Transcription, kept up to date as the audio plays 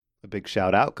big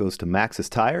shout out goes to Maxxis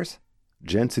Tires,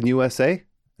 Jensen USA,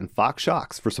 and Fox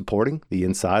Shocks for supporting the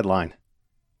Inside Line.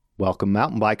 Welcome,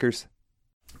 mountain bikers.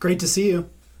 Great to see you.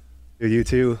 You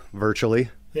too, virtually.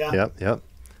 Yeah. Yep.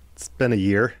 It's been a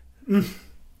year.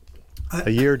 A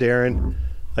year, Darren.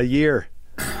 A year.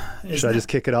 Should I just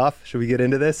kick it off? Should we get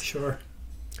into this? Sure.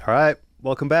 All right.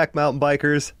 Welcome back, mountain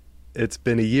bikers. It's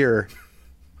been a year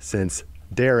since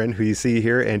Darren, who you see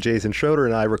here, and Jason Schroeder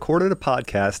and I recorded a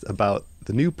podcast about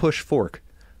the new push fork.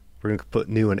 We're going to put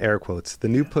new in air quotes. The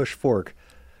new push fork.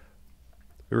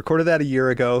 We recorded that a year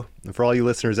ago. And for all you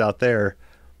listeners out there,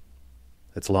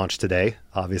 it's launched today,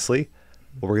 obviously.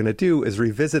 What we're going to do is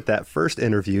revisit that first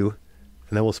interview,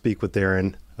 and then we'll speak with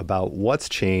Darren about what's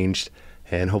changed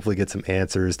and hopefully get some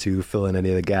answers to fill in any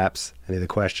of the gaps, any of the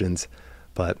questions.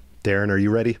 But Darren, are you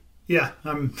ready? Yeah,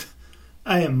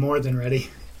 I am more than ready.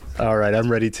 All right, I'm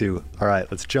ready too. All right,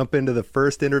 let's jump into the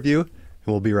first interview, and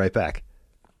we'll be right back.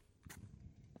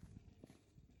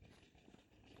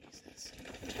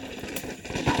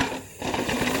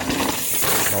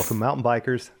 Welcome, mountain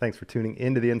bikers. Thanks for tuning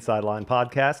into the Inside Line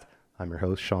podcast. I'm your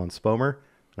host, Sean Spomer,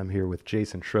 and I'm here with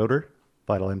Jason Schroeder,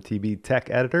 Vital MTB tech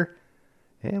editor.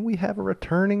 And we have a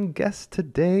returning guest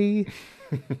today,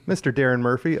 Mr. Darren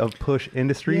Murphy of Push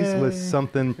Industries. Yay. With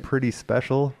something pretty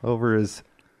special over his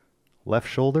left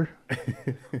shoulder.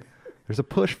 There's a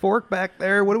push fork back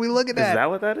there. What are we looking at? Is that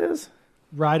what that is?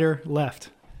 Rider left.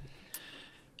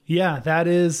 Yeah, that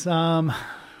is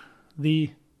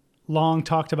the long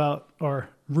talked about or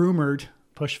rumored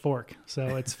push fork.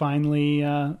 So it's finally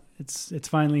it's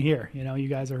finally here. You know, you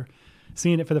guys are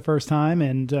seeing it for the first time,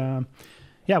 and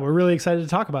yeah, we're really excited to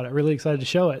talk about it. Really excited to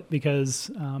show it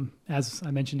because, as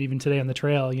I mentioned even today on the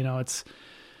trail, you know, it's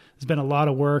been a lot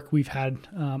of work. We've had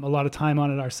a lot of time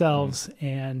on it ourselves,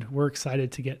 and we're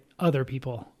excited to get other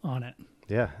people on it.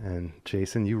 Yeah, and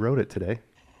Jason, you wrote it today.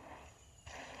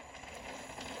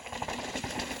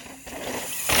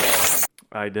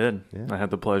 I did. Yeah. I had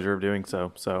the pleasure of doing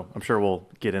so. So I'm sure we'll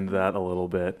get into that a little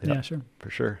bit. Yeah, sure. For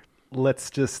sure. Let's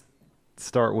just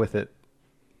start with it.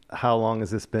 How long has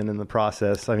this been in the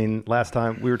process? I mean, last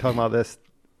time we were talking about this,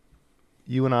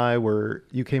 you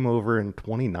came over in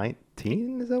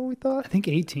 2019. Is that what we thought? I think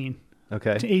 18.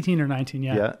 Okay. 18 or 19.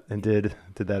 Yeah. Yeah. And did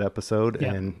that episode.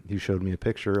 Yeah. And you showed me a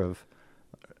picture of,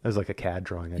 it was like a CAD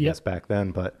drawing, I Yep. guess back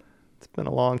then, but it's been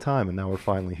a long time and now we're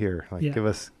finally here. Like, Yeah. give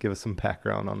us some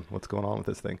background on what's going on with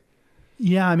this thing.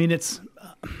 Yeah. I mean, it's,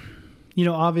 you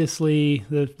know, obviously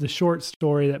the short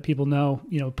story that people know,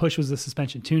 you know, Push was a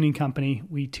suspension tuning company.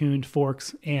 We tuned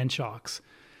forks and shocks.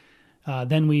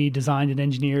 Then we designed and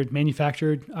engineered,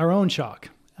 manufactured our own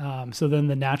shock. So then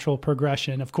the natural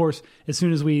progression, of course, as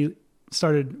soon as we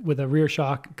started with a rear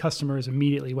shock, customers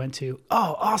immediately went to,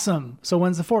 oh, awesome. So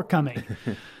when's the fork coming?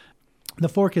 The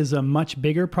fork is a much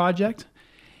bigger project.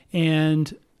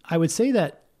 And I would say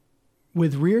that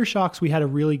with rear shocks, we had a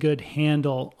really good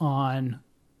handle on.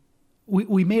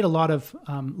 We made a lot of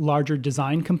larger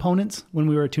design components when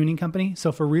we were a tuning company.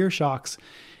 So for rear shocks,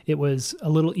 it was a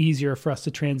little easier for us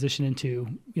to transition into,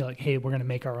 you know, like, hey, we're going to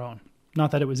make our own.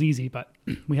 Not that it was easy, but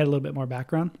we had a little bit more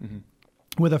background.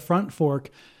 Mm-hmm. With a front fork,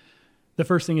 the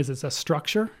first thing is it's a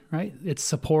structure, right? It's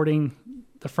supporting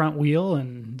the front wheel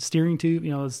and steering tube.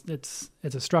 You know, it's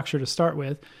a structure to start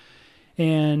with.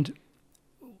 And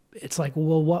it's like,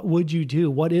 well, what would you do?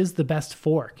 What is the best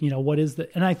fork? You know,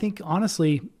 and I think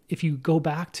honestly, if you go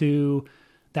back to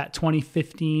that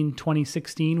 2015,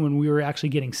 2016, when we were actually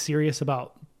getting serious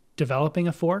about developing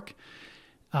a fork,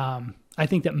 I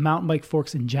think that mountain bike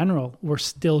forks in general were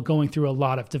still going through a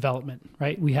lot of development,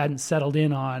 right? We hadn't settled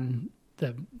in on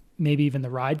maybe even the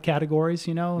ride categories,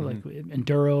 you know, like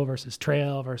enduro versus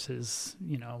trail versus,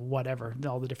 you know, whatever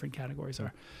all the different categories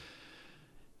are.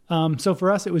 So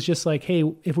for us, it was just like, hey,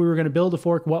 if we were going to build a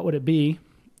fork, what would it be?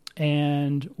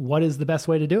 And what is the best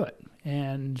way to do it?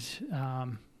 And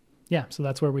yeah, so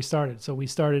that's where we started. So we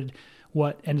started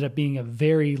what ended up being a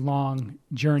very long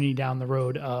journey down the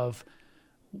road of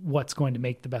what's going to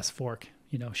make the best fork.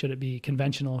 You know, should it be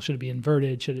conventional? Should it be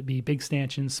inverted? Should it be big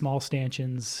stanchions, small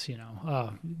stanchions? You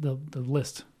know, the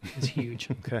list is huge.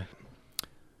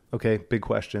 Okay. Big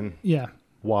question. Yeah.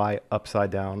 Why upside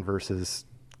down versus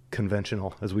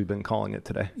conventional, as we've been calling it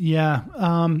today? Yeah.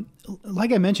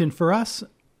 Like I mentioned, for us,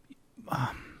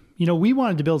 you know, we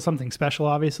wanted to build something special,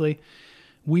 obviously.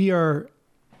 We are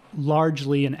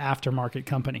largely an aftermarket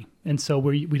company. And so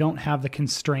we don't have the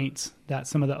constraints that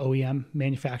some of the OEM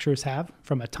manufacturers have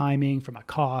from a timing, from a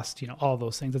cost, you know, all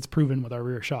those things. That's proven with our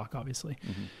rear shock, obviously.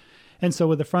 Mm-hmm. And so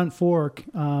with the front fork,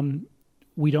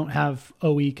 we don't have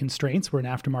OE constraints. We're an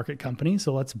aftermarket company.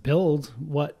 So let's build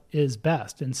what is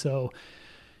best. And so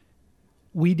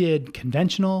we did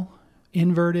conventional,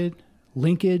 inverted,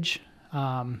 linkage.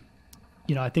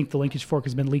 I think the linkage fork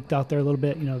has been leaked out there a little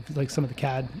bit, like some of the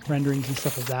CAD renderings and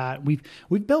stuff of that.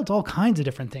 We've built all kinds of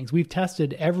different things. We've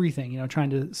tested everything, trying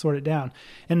to sort it down.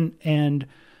 And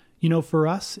for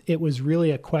us, it was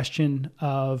really a question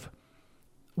of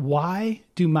why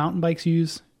do mountain bikes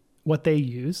use what they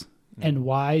use and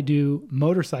why do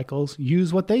motorcycles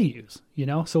use what they use,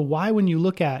 So why, when you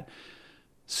look at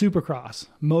Supercross,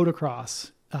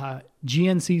 motocross,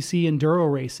 GNCC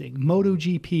enduro racing,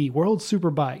 MotoGP, World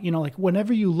Superbike, like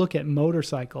whenever you look at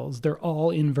motorcycles, they're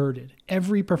all inverted.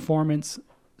 Every performance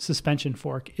suspension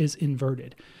fork is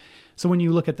inverted. So when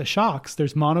you look at the shocks,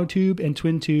 there's monotube and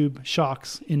twin tube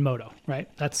shocks in moto, right?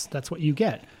 That's what you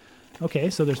get. Okay,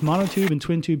 so there's monotube and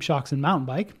twin tube shocks in mountain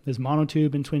bike. There's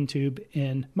monotube and twin tube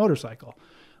in motorcycle.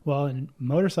 Well, in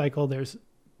motorcycle, there's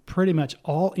pretty much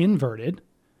all inverted,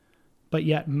 but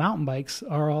yet mountain bikes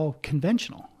are all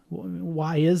conventional.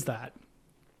 Why is that?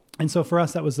 And so for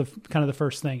us, that was kind of the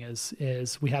first thing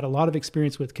is we had a lot of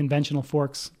experience with conventional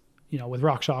forks, with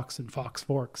RockShox and Fox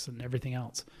forks and everything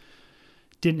else.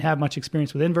 Didn't have much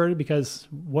experience with inverted because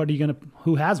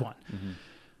who has one? Mm-hmm.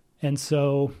 And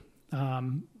so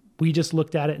we just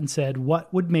looked at it and said,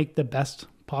 what would make the best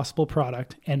possible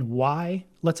product and why?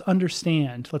 Let's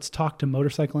understand. Let's talk to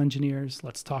motorcycle engineers.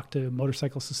 Let's talk to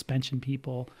motorcycle suspension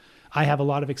people. I have a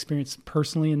lot of experience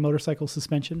personally in motorcycle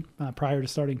suspension prior to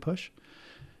starting Push.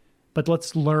 But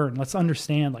let's learn. Let's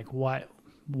understand why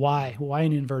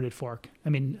an inverted fork? I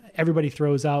mean, everybody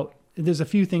throws out, there's a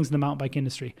few things in the mountain bike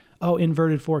industry. Oh,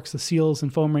 inverted forks, the seals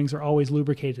and foam rings are always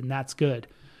lubricated and that's good.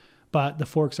 But the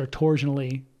forks are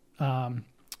torsionally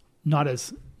not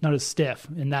as stiff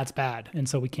and that's bad. And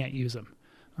so we can't use them.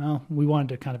 Well, we wanted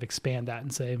to kind of expand that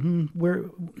and say,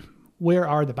 where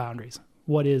are the boundaries?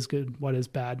 What is good? What is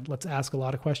bad? Let's ask a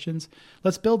lot of questions.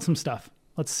 Let's build some stuff.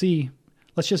 Let's see.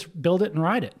 Let's just build it and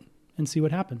ride it and see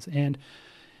what happens. And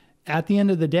at the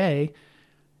end of the day,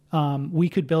 we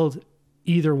could build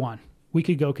either one. We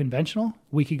could go conventional.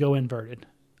 We could go inverted.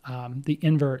 The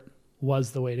invert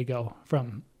was the way to go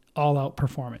from all-out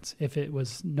performance. If it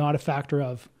was not a factor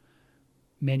of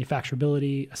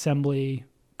manufacturability, assembly,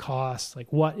 cost,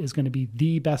 what is going to be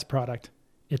the best product,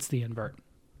 it's the invert.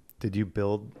 Did you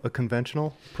build a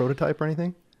conventional prototype or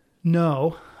anything?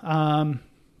 No.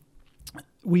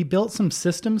 We built some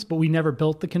systems, but we never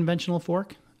built the conventional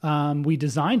fork. We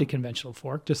designed a conventional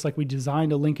fork, just like we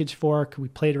designed a linkage fork. We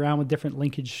played around with different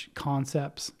linkage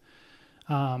concepts.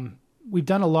 We've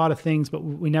done a lot of things, but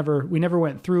we never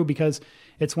went through because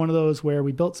it's one of those where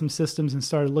we built some systems and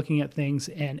started looking at things.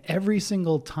 And every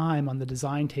single time on the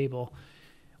design table,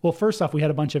 well, first off, we had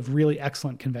a bunch of really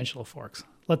excellent conventional forks.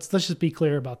 Let's just be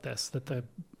clear about this, that the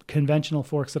conventional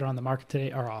forks that are on the market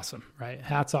today are awesome, right?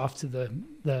 Hats off to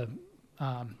the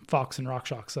Fox and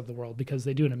RockShox of the world because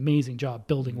they do an amazing job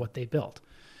building what they built.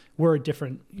 We're a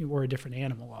different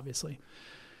animal, obviously.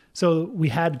 So we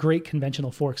had great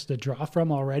conventional forks to draw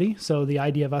from already. So the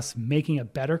idea of us making a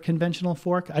better conventional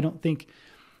fork, I don't think,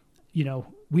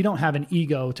 we don't have an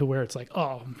ego to where it's like,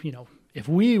 if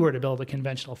we were to build a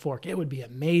conventional fork, it would be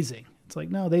amazing. It's like,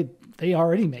 no, they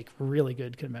already make really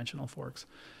good conventional forks,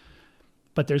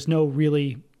 but there's no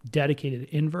really dedicated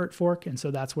invert fork. And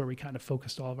so that's where we kind of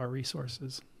focused all of our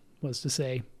resources, was to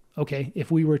say, okay,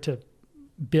 if we were to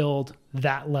build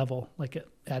that level,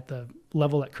 at the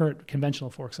level that current conventional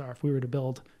forks are, if we were to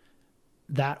build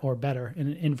that or better in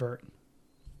an invert,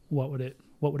 what would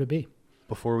it be?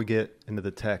 Before we get into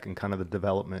the tech and kind of the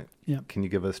development, Can you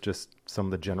give us just some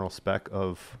of the general spec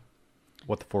of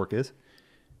what the fork is?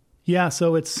 Yeah,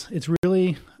 so it's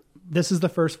really, this is the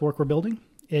first fork we're building.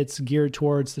 It's geared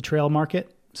towards the trail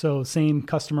market. So same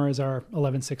customer as our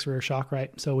 11.6 rear shock,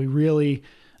 right? So we really,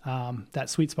 that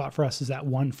sweet spot for us is that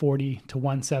 140 to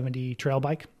 170 trail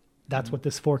bike. That's what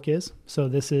this fork is. So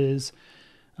this is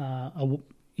a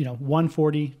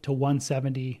 140 to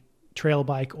 170 trail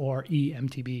bike or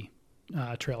eMTB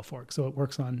trail fork. So it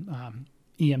works on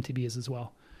eMTBs as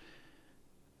well.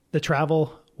 The travel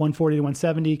 140 to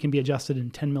 170 can be adjusted in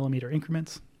 10 millimeter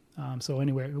increments. So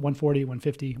anywhere 140,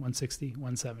 150, 160,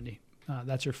 170.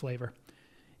 That's your flavor.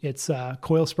 It's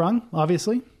coil sprung,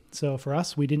 obviously. So for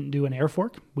us, we didn't do an air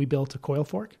fork. We built a coil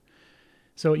fork.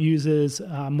 So it uses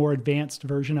a more advanced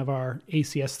version of our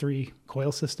ACS3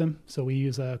 coil system. So we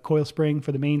use a coil spring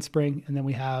for the main spring, and then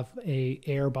we have a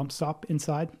air bump stop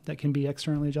inside that can be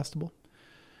externally adjustable.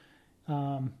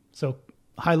 So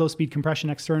high-low speed compression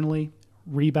externally,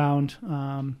 rebound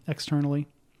externally.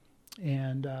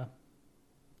 And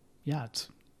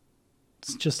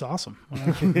it's just awesome.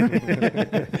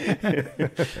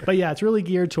 But yeah, it's really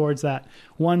geared towards that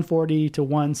 140 to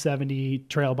 170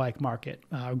 trail bike market,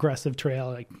 aggressive trail.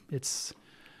 Like it's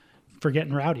for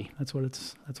getting rowdy. That's what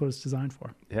it's designed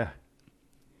for. Yeah.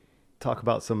 Talk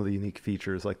about some of the unique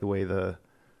features, like the way the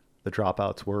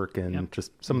dropouts work and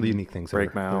just some of the unique things.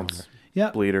 Brake mounts,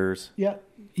 bleeders.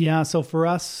 Yeah. So for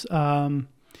us, the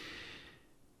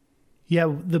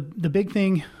big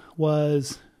thing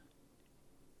was,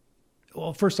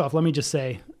 well, first off, let me just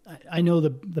say, I know the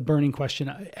burning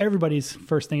question. Everybody's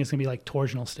first thing is going to be like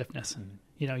torsional stiffness. Mm-hmm.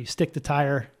 You know, you stick the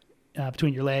tire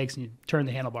between your legs and you turn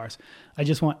the handlebars. I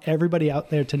just want everybody out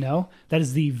there to know that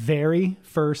is the very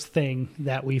first thing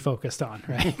that we focused on,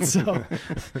 right?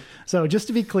 So just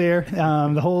to be clear,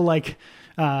 the whole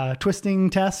twisting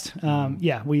test,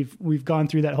 we've gone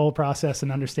through that whole process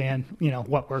and understand,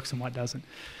 what works and what doesn't.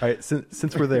 All right,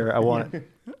 since we're there, I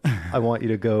want you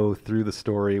to go through the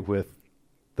story with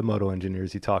the moto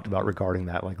engineers you talked about regarding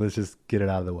that. Like, let's just get it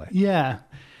out of the way. Yeah.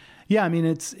 I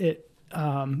mean,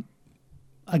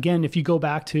 again, if you go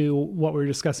back to what we were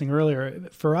discussing earlier,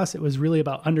 for us, it was really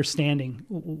about understanding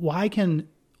why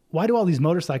do all these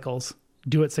motorcycles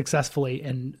do it successfully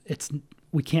and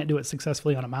we can't do it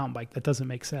successfully on a mountain bike. That doesn't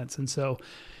make sense. And so,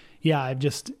 I've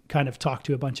just kind of talked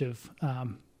to a bunch of,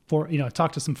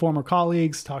 talked to some former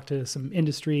colleagues, talked to some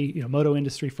industry, moto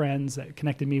industry friends that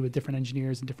connected me with different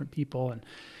engineers and different people. And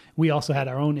we also had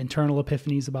our own internal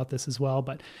epiphanies about this as well.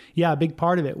 But a big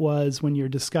part of it was when you're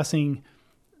discussing,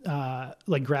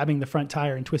 grabbing the front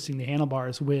tire and twisting the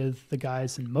handlebars with the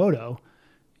guys in moto,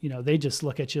 they just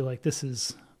look at you like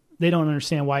they don't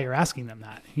understand why you're asking them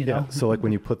that, know? So like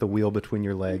when you put the wheel between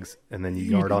your legs and then you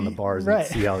yard on the bars and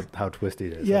see how twisty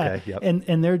it is. Yeah. Okay. Yep.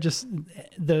 And they're just,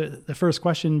 the first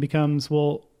question becomes,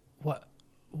 well,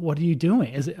 what are you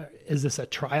doing? Is this a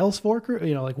trials fork? Or,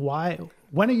 why,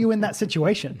 when are you in that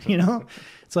situation?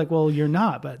 It's like, well, you're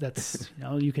not, but that's,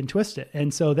 you can twist it.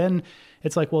 And so then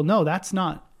it's like, well, no, that's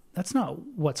not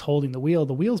what's holding the wheel.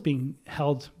 The wheel's being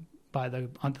held on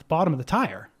the bottom of the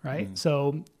tire. Right. Mm.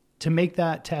 So to make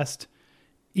that test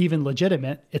even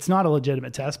legitimate, it's not a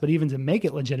legitimate test, but even to make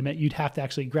it legitimate, you'd have to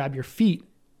actually grab your feet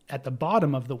at the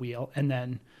bottom of the wheel and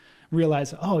then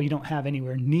realize, you don't have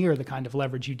anywhere near the kind of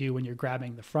leverage you do when you're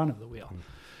grabbing the front of the wheel.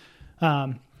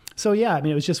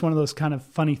 It was just one of those kind of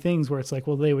funny things where it's like,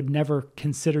 well, they would never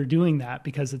consider doing that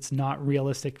because it's not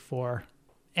realistic for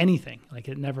anything. Like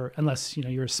it never, unless,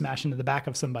 you're smashing to the back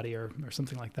of somebody or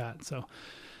something like that. So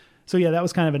that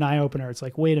was kind of an eye opener. It's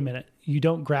like, wait a minute, you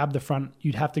don't grab the front,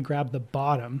 you'd have to grab the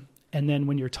bottom. And then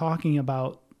when you're talking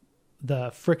about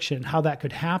the friction, how that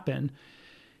could happen,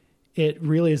 it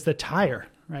really is the tire,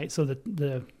 right? So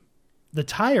the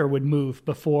tire would move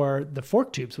before the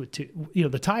fork tubes would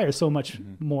the tire is so much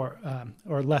more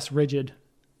or less rigid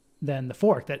than the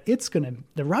fork that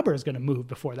the rubber is going to move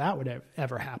before that would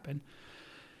ever happen.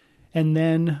 And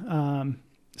then,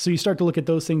 so you start to look at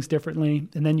those things differently,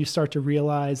 and then you start to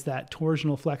realize that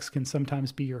torsional flex can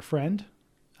sometimes be your friend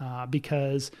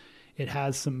because it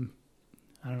has some,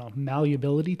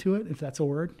 malleability to it, if that's a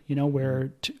word,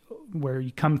 where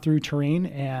you come through terrain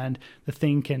and the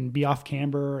thing can be off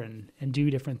camber and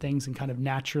do different things and kind of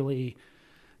naturally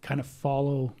kind of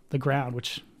follow the ground,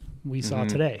 which we saw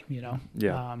today,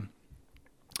 Yeah.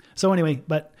 So anyway,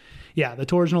 but the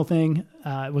torsional thing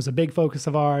was a big focus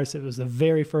of ours. It was the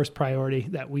very first priority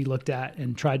that we looked at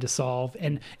and tried to solve.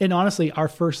 And honestly, our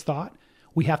first thought,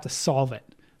 we have to solve it.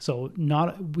 So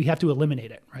we have to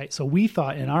eliminate it, right? So we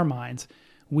thought in our minds,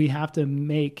 we have to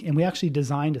and we actually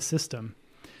designed a system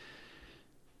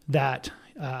that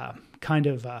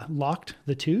locked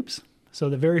the tubes. So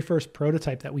the very first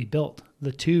prototype that we built,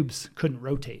 the tubes couldn't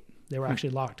rotate. They were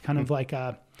actually locked, kind of like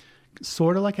a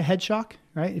head shock,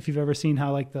 right? If you've ever seen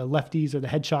how like the lefties or the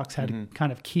head shocks had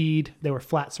kind of keyed, they were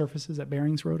flat surfaces that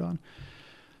bearings rode on.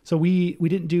 So we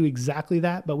didn't do exactly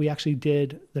that, but we actually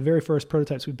did, the very first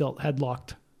prototypes we built had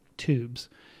locked tubes,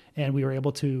 and we were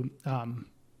able to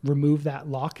remove that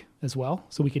lock as well.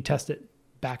 So we could test it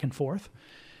back and forth.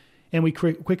 And we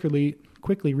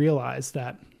quickly realized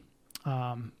that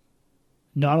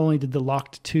not only did the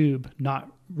locked tube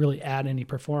not really add any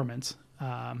performance,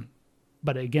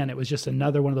 but again, it was just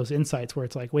another one of those insights where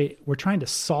it's like, wait, we're trying to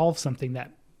solve something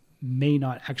that may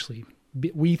not actually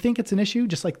be, we think it's an issue,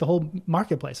 just like the whole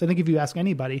marketplace. I think if you ask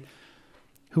anybody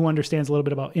who understands a little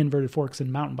bit about inverted forks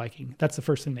and mountain biking, that's the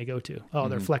first thing they go to. Oh,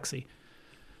 they're flexy.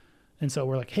 And so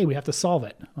we're like, hey, we have to solve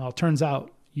it. Well, it turns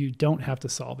out you don't have to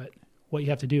solve it. What you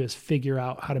have to do is figure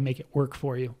out how to make it work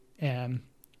for you and,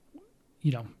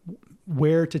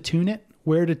 where to tune it,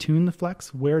 where to tune the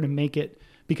flex, where to make it,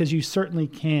 because you certainly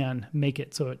can make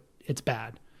it so it's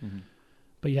bad.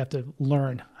 but you have to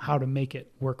learn how to make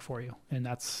it work for you. And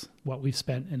that's what we've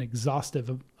spent an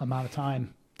exhaustive amount of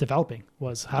time developing,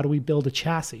 was how do we build a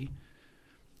chassis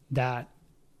that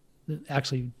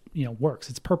actually, works.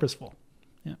 It's purposeful.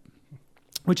 Yeah.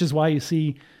 Which is why you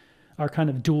see our kind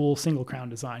of dual single crown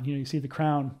design. You see the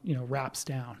crown, wraps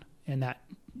down, and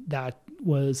that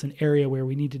was an area where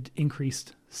we needed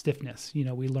increased stiffness.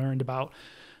 We learned about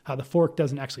how the fork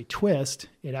doesn't actually twist.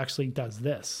 It actually does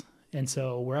this. And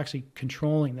so we're actually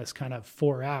controlling this kind of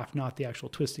fore aft, not the actual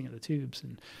twisting of the tubes.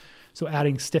 And so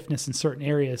adding stiffness in certain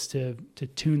areas to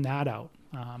tune that out.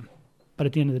 But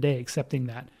at the end of the day, accepting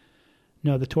that,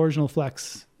 no, the torsional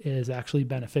flex is actually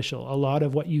beneficial. A lot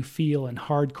of what you feel in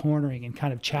hard cornering and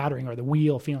kind of chattering, or the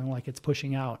wheel feeling like it's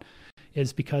pushing out,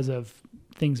 is because of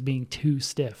things being too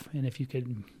stiff. And if you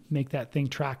could make that thing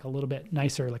track a little bit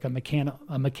nicer, like a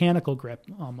mechanical grip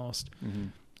almost,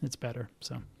 it's better.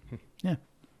 So, yeah.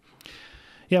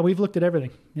 Yeah, we've looked at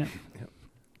everything. Yeah.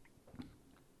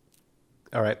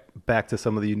 All right, back to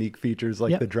some of the unique features,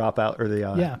 like the dropout, or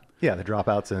the the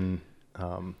dropouts, and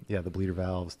the bleeder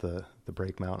valves, the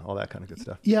brake mount, all that kind of good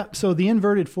stuff. Yeah, so the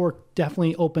inverted fork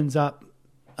definitely opens up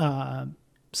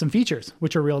some features,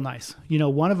 which are real nice.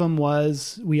 One of them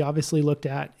was, we obviously looked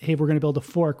at, hey, if we're going to build a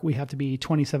fork, we have to be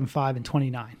 27.5 and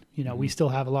 29. We still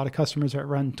have a lot of customers that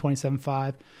run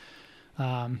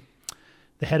 27.5.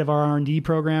 The head of our R&D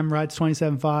program rides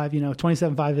 27.5.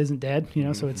 27.5 isn't dead,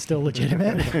 so it's still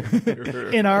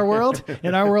legitimate in our world.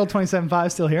 In our world, 27.5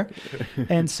 is still here.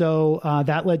 And so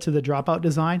that led to the dropout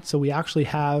design. So we actually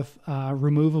have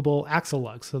removable axle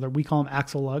lugs. So we call them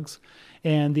axle lugs.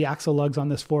 And the axle lugs on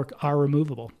this fork are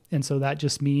removable. And so that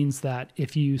just means that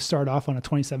if you start off on a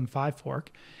 27.5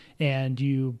 fork and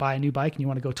you buy a new bike and you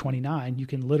want to go 29, you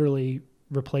can literally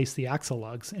replace the axle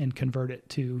lugs and convert it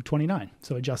to 29.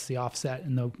 So adjust the offset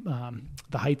and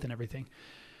the height and everything.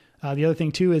 The other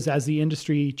thing too is, as the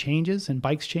industry changes and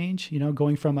bikes change,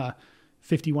 going from a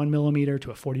 51 millimeter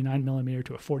to a 49 millimeter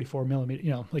to a 44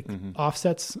 millimeter,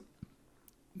 offsets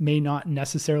may not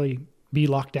necessarily be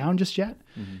locked down just yet.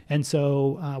 And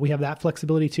so we have that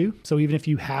flexibility too. So even if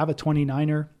you have a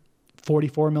 29er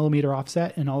 44 millimeter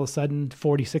offset and all of a sudden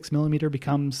 46 millimeter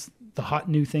becomes the hot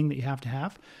new thing that you have to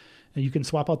have, you can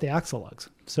swap out the axle lugs.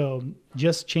 So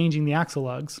just changing the axle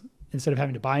lugs instead of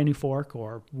having to buy a new fork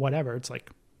or whatever,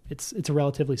 it's a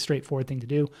relatively straightforward thing to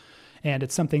do, and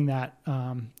it's something that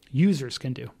users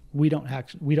can do. We don't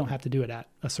have to do it at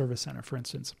a service center, for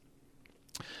instance.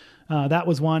 That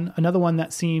was one. Another one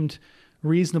that seemed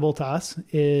reasonable to us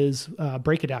is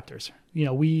brake adapters.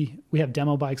 We have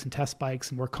demo bikes and test bikes,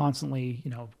 and we're constantly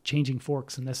changing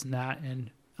forks and this and that,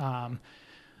 and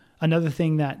another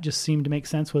thing that just seemed to make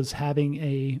sense was having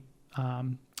a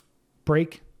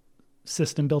brake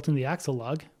system built in the axle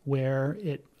lug where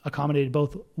it accommodated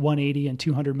both 180 and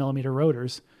 200 millimeter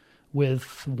rotors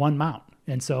with one mount.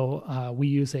 And so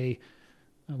we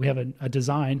have a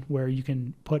design where you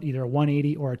can put either a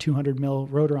 180 or a 200 mil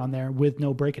rotor on there with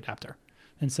no brake adapter.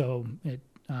 And so it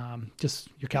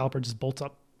your caliper just bolts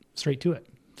up straight to it.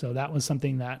 So that was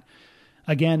something that,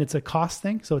 again, it's a cost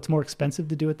thing, so it's more expensive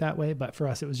to do it that way. But for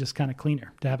us, it was just kind of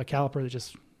cleaner to have a caliper that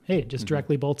just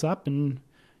directly bolts up, and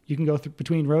you can go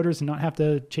between rotors and not have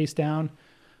to chase down,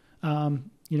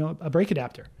 a brake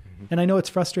adapter. And I know it's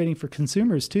frustrating for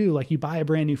consumers too. Like, you buy a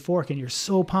brand new fork and you're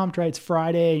so pumped, right? It's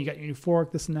Friday, you got your new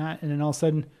fork, this and that, and then all of a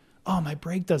sudden, oh, my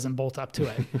brake doesn't bolt up to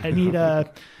it. I need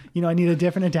a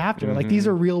different adapter. Like, these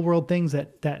are real world things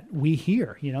that we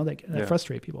hear, that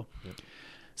frustrate people. Yep.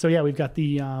 So yeah, we've got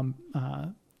the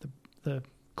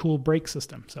cool brake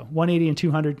system. So 180 and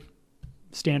 200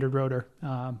 standard rotor,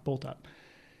 bolt up.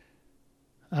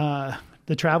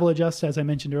 The travel adjust, as I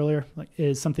mentioned earlier,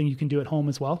 is something you can do at home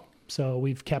as well. So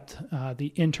we've kept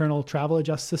the internal travel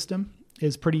adjust system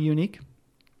is pretty unique.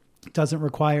 It doesn't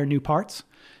require new parts.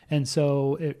 And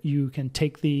so you can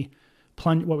take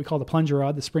what we call the plunger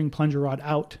rod, the spring plunger rod,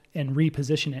 out and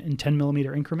reposition it in 10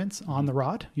 millimeter increments on the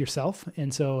rod yourself.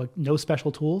 And so no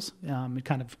special tools. It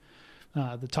kind of,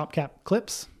 the top cap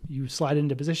clips, you slide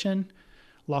into position,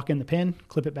 lock in the pin,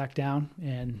 clip it back down,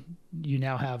 and you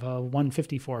now have a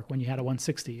 150 fork when you had a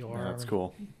 160. That's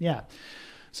cool. Yeah.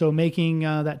 So making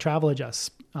that travel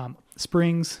adjust.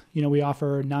 Springs, we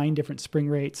offer 9 different spring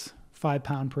rates, 5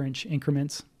 pound per inch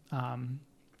increments.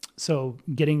 So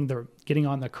getting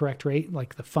on the correct rate,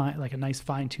 like a nice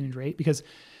fine-tuned rate, because,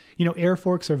 air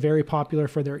forks are very popular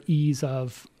for their ease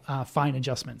of fine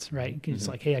adjustments, right? It's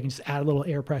like, hey, I can just add a little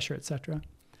air pressure, etc.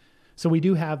 So we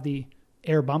do have the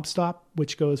air bump stop,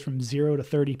 which goes from 0 to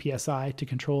 30 PSI to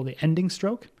control the ending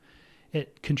stroke.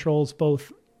 It controls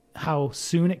both how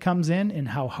soon it comes in and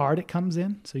how hard it comes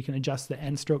in. So you can adjust the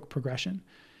end stroke progression.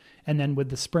 And then with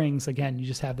the springs, again, you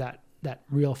just have that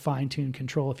real fine-tuned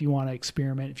control if you want to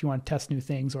experiment, if you want to test new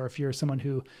things, or if you're someone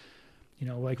who,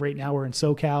 like right now we're in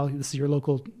SoCal, this is your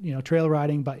local, trail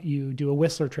riding, but you do a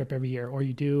Whistler trip every year, or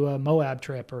you do a Moab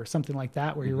trip or something like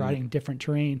that, where you're riding different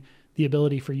terrain. The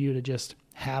ability for you to just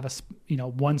have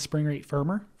one spring rate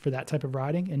firmer for that type of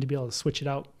riding, and to be able to switch it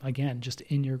out again, just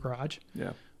in your garage,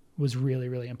 was really,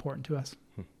 really important to us.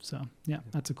 So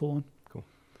that's a cool one. Cool.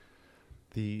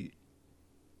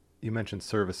 You mentioned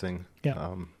servicing,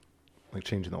 like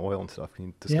changing the oil and stuff. Can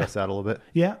you discuss that a little bit?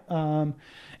 Yeah.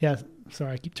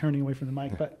 Sorry, I keep turning away from the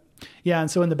mic, but and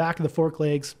so in the back of the fork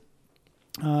legs,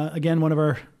 again, one of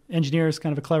our engineers,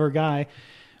 kind of a clever guy,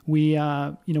 we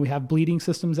have bleeding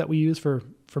systems that we use for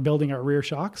building our rear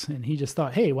shocks. And he just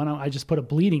thought, hey, why don't I just put a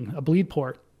bleed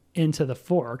port into the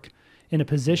fork in a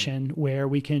position where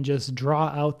we can just draw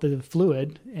out the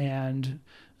fluid and,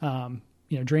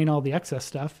 drain all the excess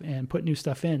stuff and put new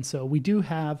stuff in. So we do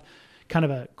have kind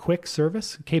of a quick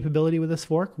service capability with this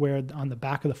fork, where on the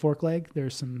back of the fork leg,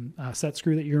 there's some set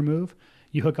screw that you remove.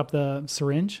 You hook up the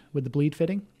syringe with the bleed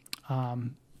fitting,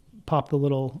 pop the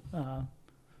little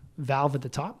valve at the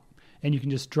top, and you can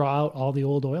just draw out all the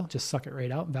old oil, just suck it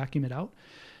right out, vacuum it out,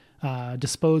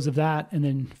 dispose of that, and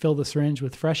then fill the syringe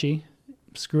with Freshie,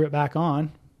 screw it back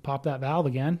on, pop that valve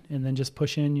again, and then just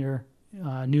push in your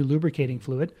new lubricating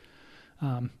fluid.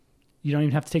 You don't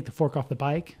even have to take the fork off the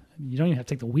bike. You don't even have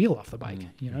to take the wheel off the bike.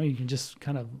 You can just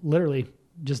kind of literally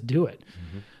just do it.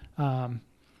 And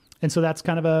so that's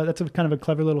kind of a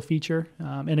clever little feature.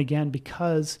 And again,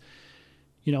 because,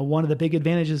 one of the big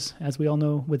advantages, as we all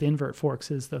know, with invert forks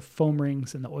is the foam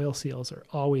rings and the oil seals are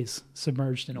always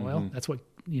submerged in oil. That's what,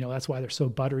 that's why they're so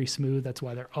buttery smooth. That's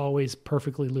why they're always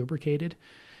perfectly lubricated.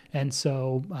 And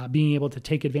so being able to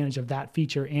take advantage of that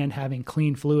feature and having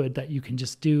clean fluid that you can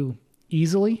just do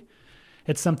easily,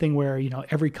 it's something where,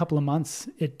 every couple of months,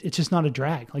 it's just not a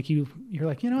drag. Like you're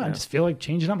like, I just feel like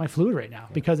changing up my fluid right now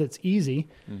because it's easy.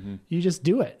 You just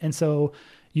do it. And so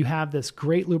you have this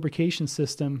great lubrication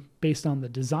system based on the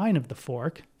design of the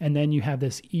fork. And then you have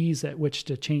this ease at which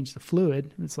to change the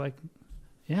fluid. It's like,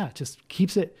 it just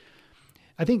keeps it.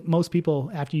 I think most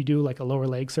people, after you do like a lower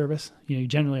leg service, you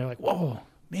generally are like, whoa,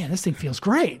 man, this thing feels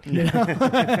great.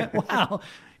 Wow.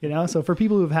 So for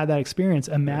people who've had that experience,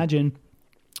 imagine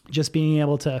just being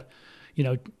able to,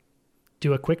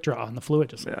 do a quick draw on the fluid.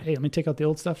 Just hey, let me take out the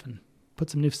old stuff and put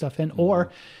some new stuff in.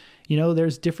 Or,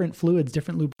 there's different fluids,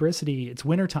 different lubricity. It's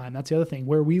wintertime. That's the other thing.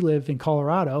 Where we live in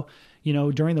Colorado,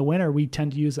 during the winter, we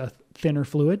tend to use a thinner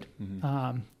fluid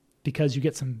because you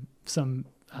get some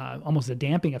almost a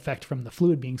damping effect from the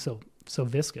fluid being so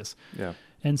viscous. Yeah.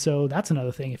 And so that's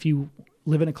another thing. If you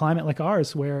live in a climate like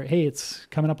ours where, hey, it's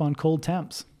coming up on cold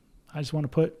temps, I just want to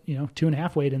put,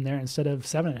 2.5 weight in there instead of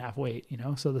 7.5 weight,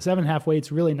 so the 7.5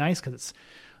 weight's really nice because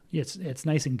it's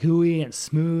nice and gooey and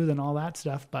smooth and all that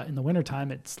stuff. But in the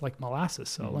wintertime, it's like molasses.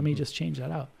 So let me just change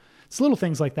that out. It's little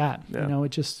things like that.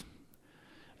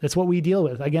 That's what we deal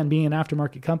with. Again, being an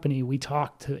aftermarket company, we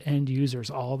talk to end users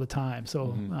all the time.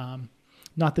 So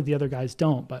not that the other guys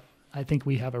don't, but I think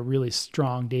we have a really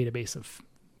strong database of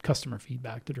customer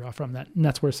feedback to draw from that. And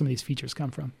that's where some of these features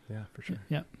come from. Yeah, for sure.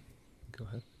 Yeah. Go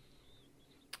ahead.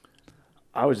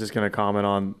 I was just going to comment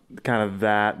on kind of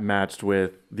that matched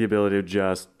with the ability to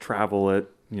just travel at,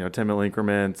 10-minute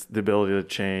increments, the ability to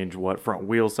change what front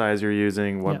wheel size you're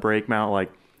using, what brake mount,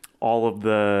 like all of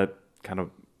the kind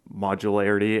of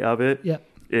modularity of it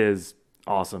is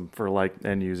awesome for like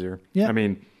end user. Yeah. I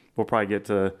mean, we'll probably get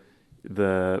to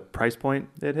the price point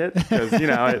it hit because,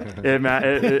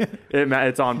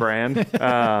 it's on brand.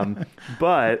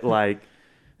 But like,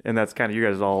 and that's kind of you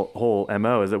guys' whole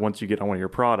MO is that once you get on one of your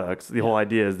products, the whole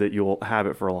idea is that you'll have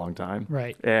it for a long time.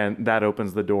 Right. And that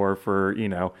opens the door for,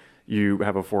 you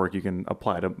have a fork you can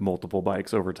apply to multiple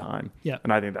bikes over time. Yeah.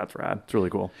 And I think that's rad. It's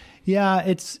really cool. Yeah.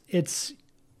 It's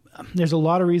there's a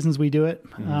lot of reasons we do it.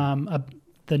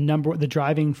 The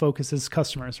driving focus is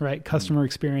customers, right? Customer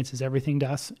experience is everything to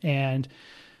us. And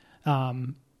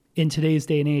in today's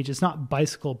day and age, it's not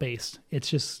bicycle based. It's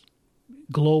just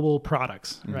global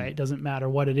products, right? It doesn't matter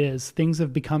what it is. Things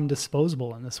have become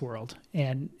disposable in this world,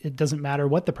 and it doesn't matter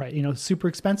what the price, super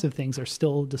expensive things are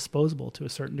still disposable to a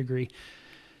certain degree.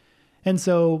 And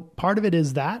so part of it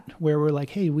is that where we're like,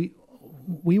 hey, we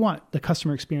want the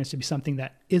customer experience to be something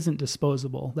that isn't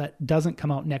disposable, that doesn't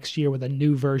come out next year with a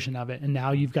new version of it. And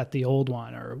now you've got the old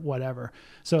one or whatever.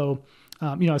 So,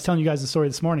 I was telling you guys the story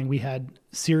this morning. We had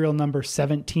serial number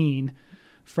 17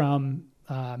 from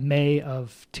May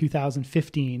of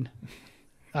 2015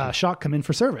 shock come in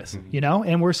for service,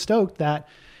 and we're stoked that,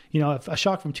 if a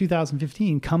shock from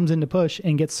 2015 comes into push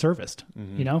and gets serviced,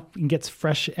 and gets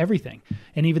fresh everything,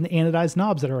 and even the anodized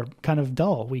knobs that are kind of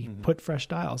dull, we put fresh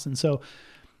dials. And so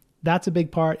that's a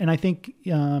big part. And I think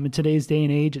in today's day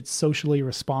and age, it's socially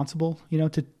responsible,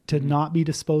 to not be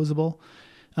disposable.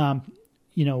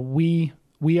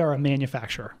 We are a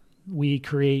manufacturer. We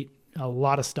create a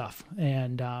lot of stuff.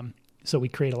 And so we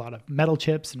create a lot of metal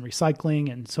chips and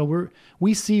recycling. And so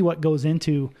we see what goes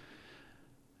into,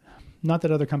 not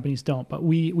that other companies don't, but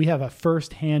we have a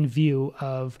firsthand view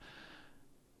of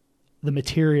the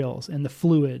materials and the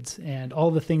fluids and all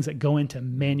the things that go into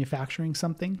manufacturing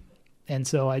something. And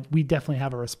so we definitely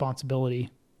have a responsibility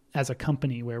as a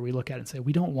company where we look at it and say,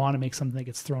 we don't want to make something that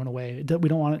gets thrown away. We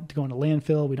don't want it to go into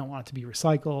landfill. We don't want it to be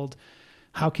recycled.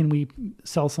 How can we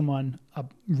sell someone a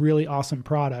really awesome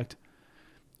product,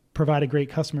 provide a great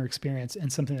customer experience,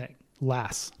 and something that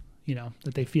lasts,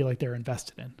 that they feel like they're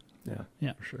invested in?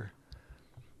 Yeah, for sure.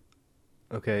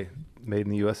 Okay, made in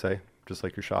the USA, just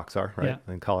like your shocks are, right?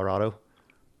 Yeah. In Colorado.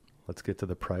 Let's get to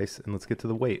the price and let's get to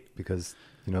the weight, because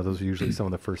those are usually some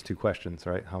of the first two questions,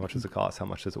 right? How much does it cost? How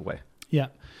much does it weigh? Yeah.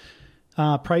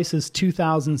 Price is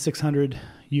 $2,600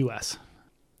 US.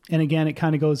 And again, it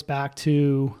kind of goes back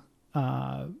to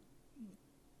kind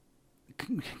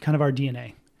of our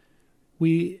DNA.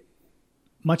 We,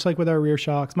 much like with our rear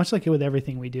shocks, much like with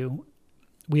everything we do,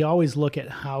 we always look at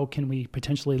how can we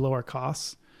potentially lower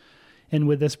costs. And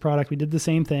with this product, we did the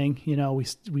same thing.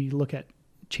 We look at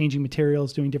changing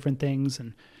materials, doing different things.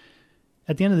 And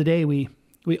at the end of the day, we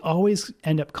always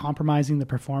end up compromising the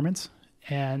performance.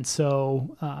 And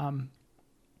so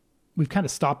we've kind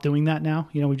of stopped doing that now.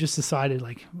 We've just decided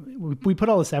we put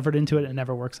all this effort into it and it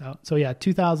never works out. So yeah,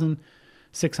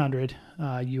 $2,600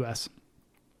 US.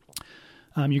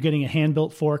 You're getting a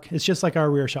hand-built fork. It's just like our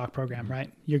rear shock program,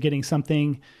 right? You're getting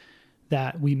something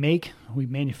that we make, we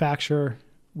manufacture,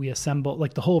 we assemble.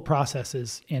 Like the whole process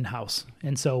is in-house.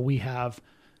 And so we have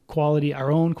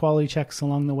our own quality checks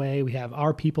along the way. We have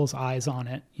our people's eyes on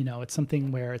it. It's something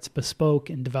where it's bespoke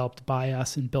and developed by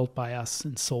us and built by us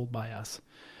and sold by us.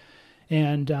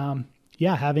 And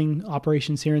having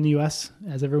operations here in the US,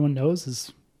 as everyone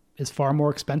knows, is far more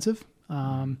expensive.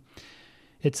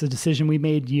 It's a decision we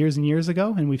made years and years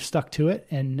ago, and we've stuck to it.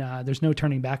 And there's no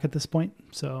turning back at this point.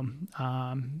 So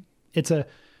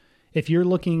if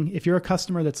you're a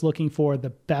customer that's looking for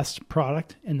the best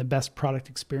product and the best product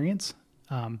experience,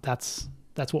 that's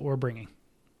what we're bringing.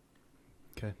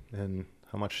 Okay. And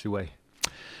how much do you weigh?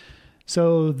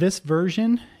 So this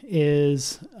version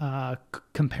is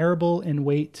comparable in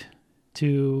weight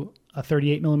to a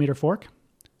 38 millimeter fork,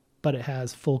 but it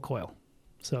has full coil.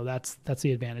 So that's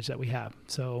the advantage that we have.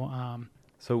 So,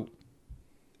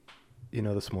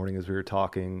 this morning as we were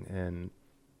talking and,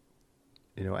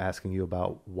 asking you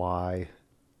about why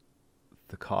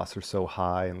the costs are so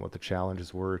high and what the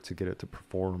challenges were to get it to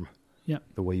perform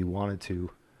the way you wanted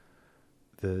to,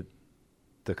 the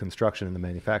construction and the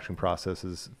manufacturing process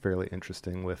is fairly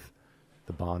interesting with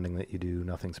the bonding that you do.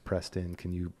 Nothing's pressed in.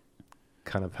 Can you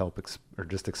kind of help or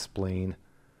just explain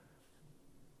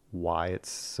why it's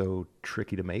so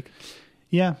tricky to make?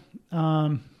 Yeah.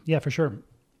 Yeah, for sure.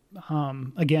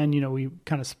 Again, we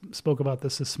kind of spoke about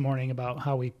this morning about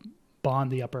how we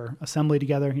bond the upper assembly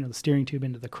together, the steering tube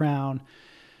into the crown.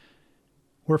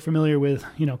 We're familiar with,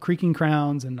 creaking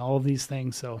crowns and all of these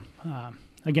things. So,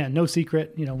 again, no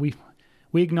secret,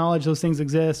 we acknowledge those things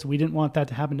exist. We didn't want that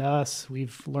to happen to us.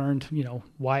 We've learned,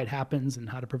 why it happens and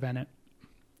how to prevent it.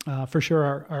 For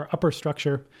sure, our upper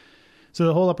structure. So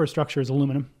the whole upper structure is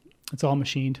aluminum. It's all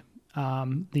machined.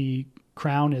 The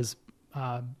crown is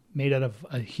made out of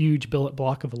a huge billet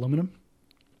block of aluminum.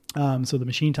 So the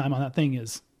machine time on that thing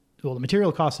the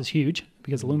material cost is huge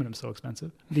because aluminum is so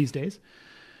expensive these days.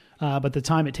 But the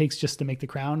time it takes just to make the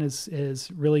crown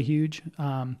is really huge.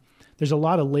 There's a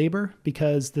lot of labor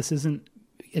because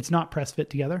it's not press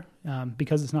fit together.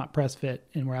 Because it's not press fit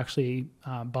and we're actually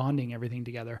bonding everything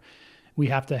together, we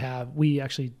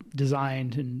actually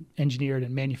designed and engineered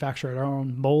and manufactured our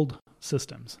own mold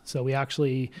systems. So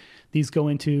these go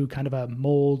into kind of a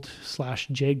mold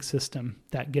 / jig system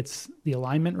that gets the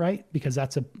alignment right, because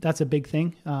that's a big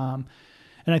thing.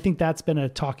 And I think that's been a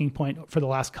talking point for the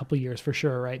last couple of years for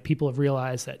sure, right? People have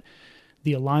realized that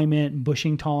the alignment,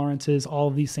 bushing tolerances, all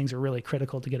of these things are really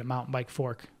critical to get a mountain bike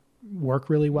fork work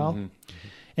really well. Mm-hmm.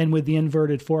 And with the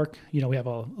inverted fork, we have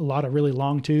a lot of really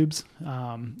long tubes.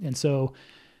 And so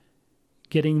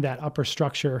getting that upper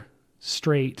structure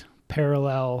straight,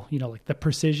 parallel, like the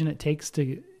precision it takes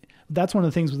that's one of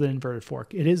the things with an inverted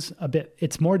fork.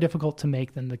 It's more difficult to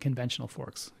make than the conventional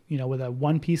forks. With a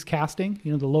one-piece casting,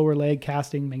 the lower leg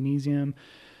casting, magnesium,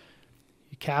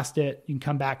 You cast it, you can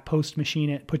come back, post machine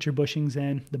it, put your bushings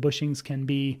in. The bushings can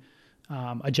be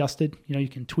adjusted. You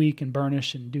can tweak and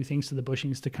burnish and do things to the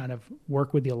bushings to kind of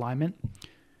work with the alignment.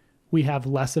 We have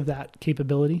less of that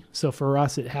capability. So for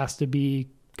us, it has to be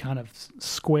kind of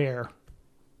square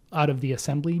out of the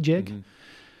assembly jig. Mm-hmm.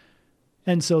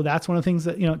 And so that's one of the things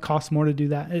that, it costs more to do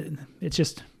that. It's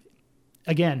just,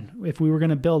 again, if we were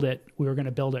going to build it, we were going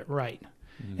to build it right.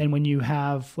 Mm-hmm. And when you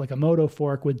have like a moto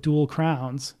fork with dual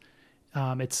crowns,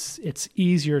 it's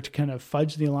easier to kind of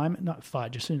fudge the alignment, not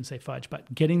fudge, I shouldn't say fudge,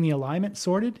 but getting the alignment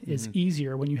sorted is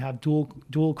easier when you have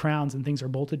dual crowns and things are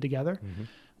bolted together. Mm-hmm.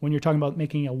 When you're talking about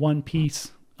making a one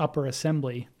piece upper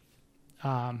assembly,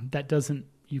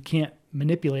 you can't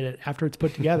manipulate it after it's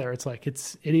put together. It's like,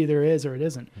 it either is or it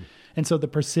isn't. Mm-hmm. And so the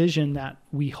precision that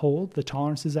we hold, the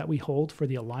tolerances that we hold for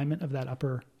the alignment of that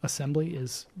upper assembly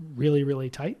is really, really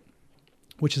tight,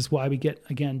 which is why we get,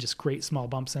 again, just great small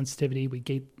bump sensitivity. We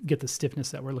get the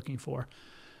stiffness that we're looking for.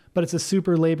 But it's a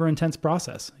super labor intense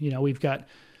process. We've got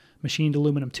machined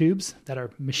aluminum tubes that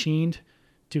are machined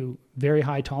to very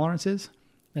high tolerances.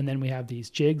 And then we have these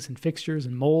jigs and fixtures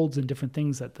and molds and different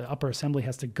things that the upper assembly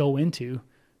has to go into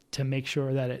to make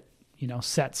sure that it,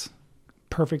 sets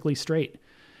perfectly straight.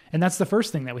 And that's the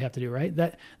first thing that we have to do, right?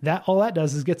 That all that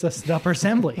does is gets us to the upper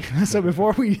assembly. So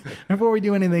before we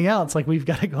do anything else, like we've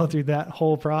got to go through that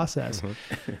whole process.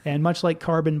 Mm-hmm. And much like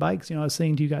carbon bikes, I was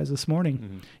saying to you guys this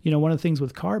morning, one of the things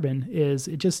with carbon is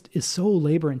it just is so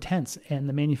labor intense, and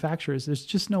the manufacturers, there's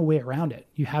just no way around it.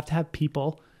 You have to have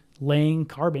people laying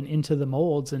carbon into the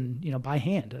molds and, by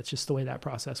hand. That's just the way that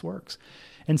process works.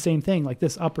 And same thing, like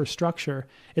this upper structure,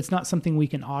 it's not something we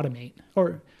can automate,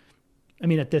 or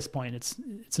at this point, it's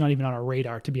not even on our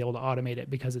radar to be able to automate it,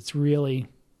 because it's really,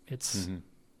 it's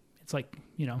like,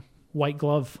 white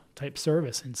glove type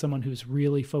service and someone who's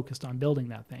really focused on building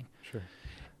that thing. Sure.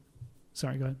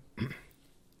 Sorry, go ahead.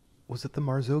 Was it the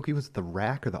Marzocchi? Was it the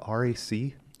rack or the RAC?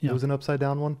 Yeah. It was an upside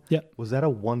down one? Yep. Was that a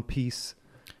one piece,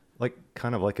 like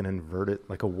kind of like an inverted,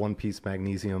 like a one piece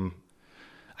magnesium?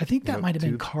 I think that might have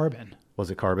been carbon.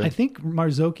 Was it carbon? I think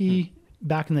Marzocchi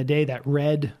back in the day, that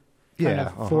red kind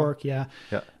of fork. Yeah.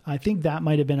 I think that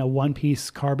might've been a one piece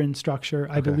carbon structure.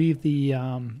 I believe the,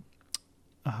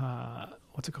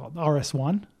 what's it called? The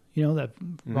RS1, that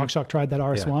RockShox tried that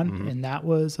RS1 and that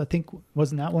was, I think,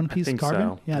 wasn't that one piece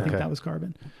carbon? So. Yeah. I think that was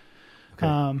carbon.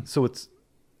 Okay. So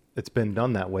it's been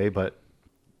done that way, but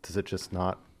does it just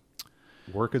not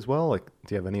work as well? Like,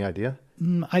 do you have any idea?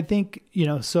 I think,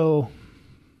 so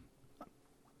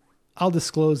I'll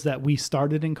disclose that we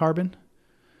started in carbon.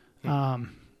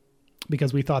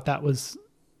 Because we thought that was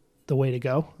the way to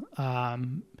go.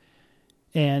 And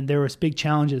there was big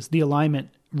challenges. The alignment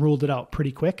ruled it out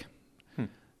pretty quick.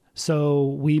 So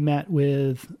we met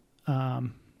with,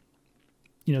 some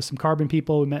carbon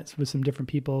people. We met with some different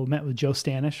people. We met with Joe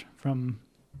Stanish from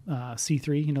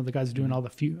C3, the guys who are doing all the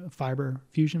fiber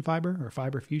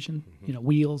fusion,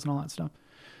 wheels and all that stuff.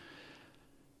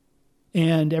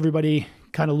 And everybody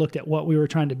kind of looked at what we were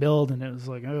trying to build, and it was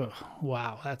like, oh,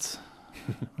 wow, that's...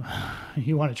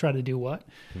 you want to try to do what?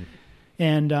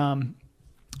 And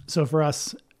so for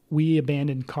us, we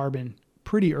abandoned carbon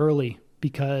pretty early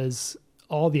because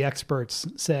all the experts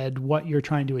said what you're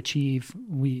trying to achieve,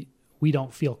 we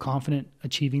don't feel confident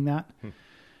achieving that.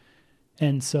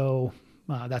 And so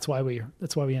that's why we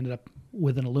ended up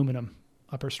with an aluminum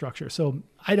upper structure. So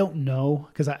I don't know,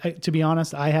 because to be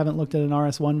honest, I haven't looked at an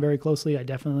RS1 very closely. I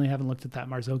definitely haven't looked at that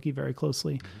Marzocchi very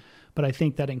closely. But I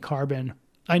think that in carbon,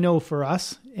 I know for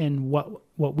us and what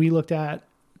we looked at,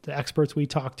 the experts we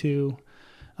talked to,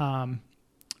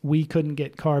 we couldn't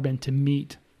get carbon to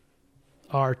meet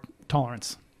our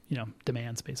tolerance,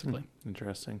 demands basically.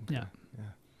 Interesting. Yeah.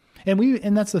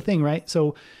 And that's the thing, right?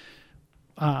 So,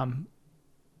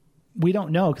 we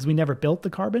don't know because we never built the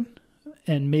carbon,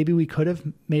 and maybe we could have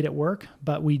made it work,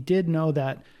 but we did know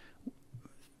that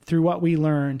through what we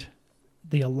learned,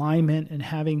 the alignment and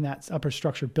having that upper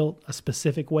structure built a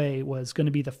specific way was going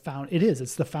to be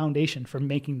it's the foundation for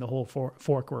making the whole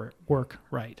fork work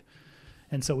right.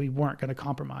 And so we weren't going to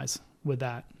compromise with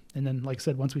that. And then, like I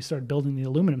said, once we started building the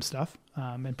aluminum stuff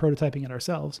and prototyping it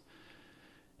ourselves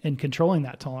and controlling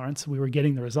that tolerance, we were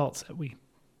getting the results that we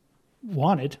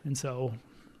wanted. And so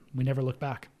we never looked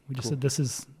back. We just said, this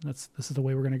is the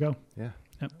way we're going to go. Yeah.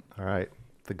 Yep. All right.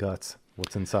 The guts.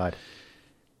 What's inside?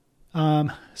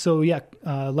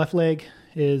 Left leg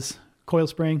is coil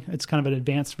spring. It's kind of an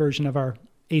advanced version of our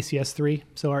ACS3.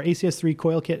 So our ACS3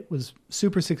 coil kit was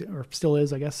or still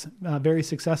is, I guess, very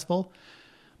successful,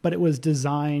 but it was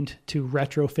designed to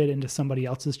retrofit into somebody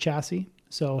else's chassis.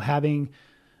 So having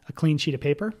a clean sheet of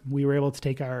paper, we were able to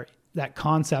take our that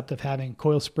concept of having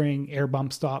coil spring, air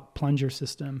bump stop, plunger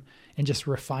system, and just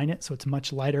refine it so it's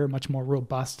much lighter, much more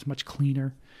robust, much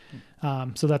cleaner.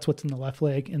 So that's what's in the left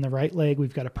leg. In the right leg,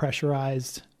 we've got a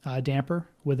pressurized damper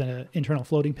with an internal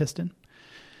floating piston.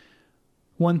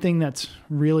 One thing that's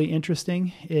really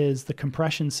interesting is the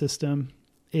compression system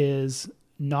is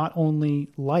not only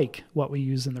like what we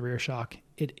use in the rear shock,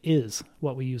 it is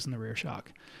what we use in the rear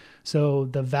shock. So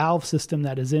the valve system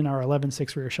that is in our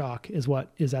 11.6 rear shock is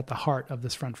what is at the heart of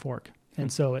this front fork.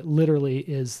 And so it literally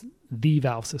is the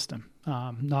valve system,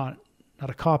 not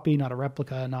a copy, not a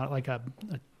replica, not like a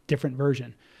different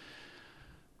version,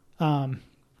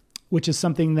 which is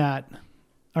something that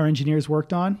our engineers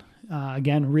worked on.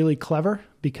 Again, really clever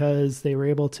because they were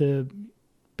able to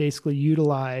basically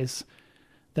utilize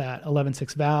that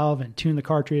 11.6 valve and tune the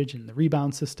cartridge and the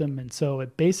rebound system. And so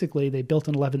they built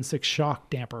an 11.6 shock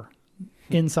damper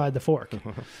inside the fork.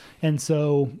 And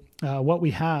so what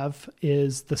we have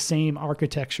is the same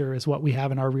architecture as what we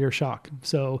have in our rear shock.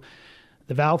 So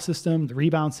the valve system, the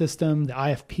rebound system, the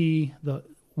IFP,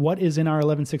 what is in our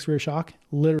 11.6 rear shock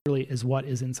literally is what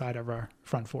is inside of our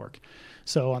front fork.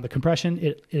 So on the compression,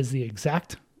 it is the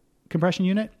exact compression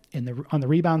unit. On the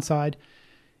rebound side,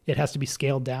 it has to be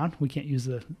scaled down. We can't use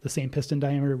the same piston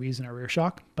diameter we use in our rear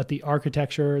shock, but the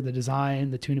architecture, the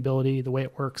design, the tunability, the way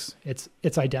it works,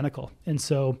 it's identical. And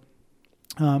so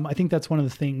I think that's one of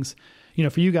the things,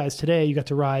 for you guys today, you got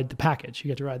to ride the package. You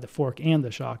got to ride the fork and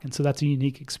the shock. And so that's a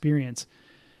unique experience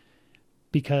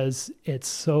because it's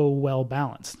so well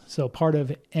balanced. So part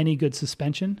of any good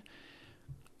suspension,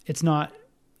 it's not,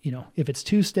 if it's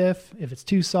too stiff, if it's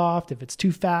too soft, if it's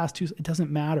too fast, it doesn't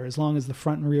matter as long as the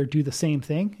front and rear do the same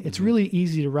thing. It's really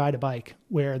easy to ride a bike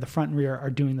where the front and rear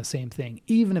are doing the same thing,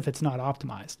 even if it's not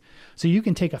optimized. So you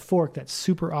can take a fork that's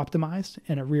super optimized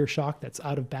and a rear shock that's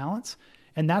out of balance,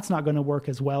 and that's not going to work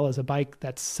as well as a bike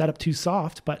that's set up too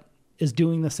soft, but is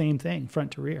doing the same thing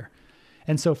front to rear.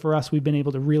 And so for us, we've been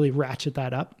able to really ratchet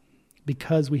that up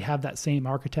because we have that same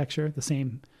architecture, the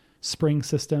same spring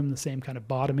system, the same kind of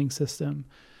bottoming system.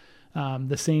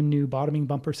 The same new bottoming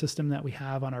bumper system that we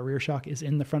have on our rear shock is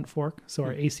in the front fork. So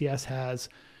our ACS has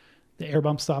the air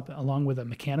bump stop along with a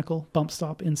mechanical bump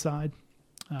stop inside.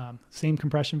 Same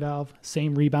compression valve,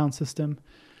 same rebound system.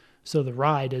 So the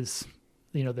ride is,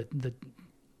 the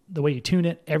way you tune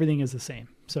it, everything is the same.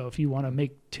 So if you want to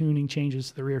make tuning changes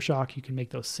to the rear shock, you can make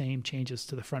those same changes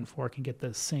to the front fork and get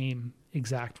the same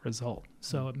exact result.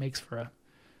 So it makes for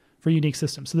a unique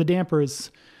system. So the damper is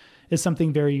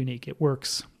something very unique. It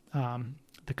works.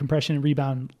 The compression and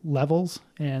rebound levels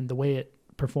and the way it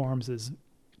performs is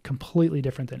completely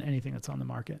different than anything that's on the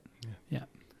market. Yeah.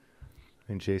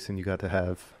 And Jason, you got to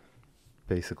have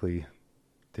basically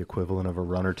the equivalent of a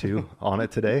run or two on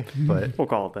it today, but we'll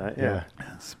call it that. Yeah.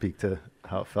 Speak to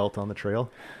how it felt on the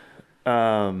trail.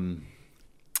 Hopefully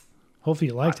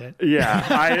you liked it. Yeah,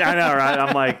 I know, right?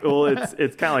 I'm like, well,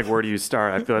 it's kind of like, where do you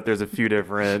start? I feel like there's a few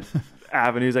different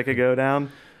avenues I could go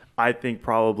down. I think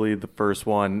probably the first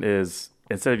one is,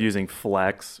 instead of using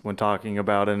flex when talking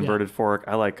about an inverted fork,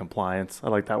 I like compliance. I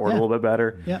like that word a little bit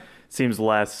better. Yeah. Seems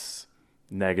less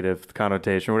negative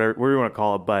connotation, whatever you want to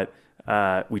call it. But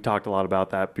we talked a lot about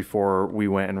that before we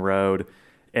went and rode.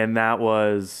 And that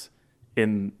was,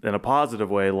 in a positive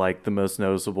way, like the most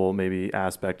noticeable maybe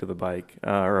aspect of the bike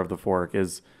or of the fork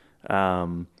is,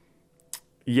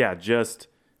 just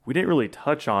we didn't really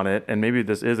touch on it. And maybe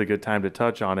this is a good time to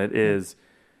touch on it, is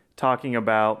talking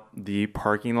about the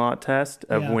parking lot test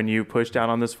of when you push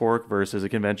down on this fork versus a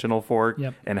conventional fork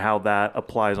and how that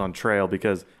applies on trail,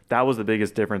 because that was the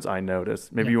biggest difference I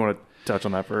noticed. Maybe you want to touch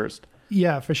on that first.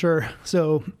 Yeah, for sure.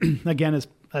 So again, as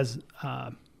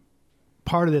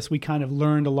part of this, we kind of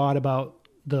learned a lot about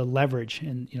the leverage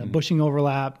and, bushing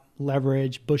overlap,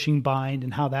 leverage, bushing bind,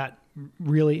 and how that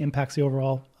really impacts the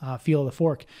overall feel of the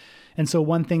fork. And so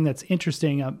one thing that's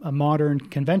interesting, a modern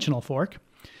conventional fork,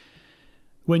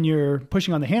 when you're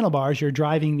pushing on the handlebars, you're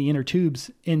driving the inner tubes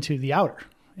into the outer.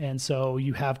 And so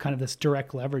you have kind of this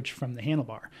direct leverage from the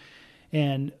handlebar.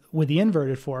 And with the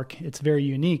inverted fork, it's very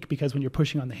unique because when you're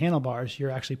pushing on the handlebars,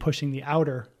 you're actually pushing the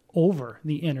outer over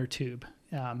the inner tube.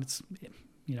 It's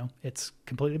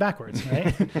completely backwards,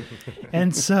 right?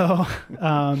 And so,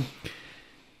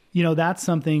 that's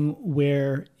something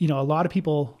where, a lot of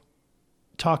people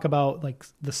talk about like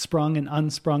the sprung and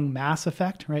unsprung mass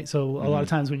effect, right? So a lot of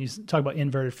times when you talk about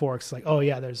inverted forks, like, oh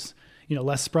yeah, there's,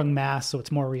 less sprung mass, so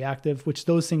it's more reactive, which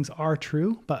those things are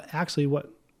true. But actually what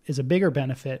is a bigger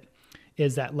benefit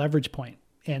is that leverage point.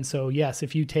 And so, yes,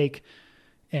 if you take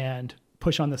and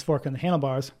push on this fork on the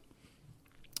handlebars,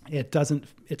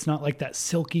 it's not like that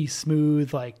silky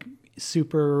smooth, like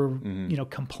super,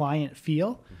 compliant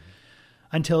feel.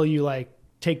 until you like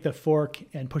take the fork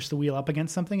and push the wheel up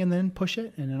against something and then push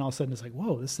it. And then all of a sudden it's like,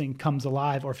 whoa, this thing comes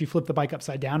alive. Or if you flip the bike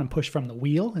upside down and push from the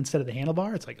wheel instead of the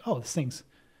handlebar, it's like, oh, this thing's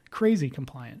crazy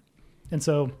compliant. And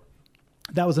so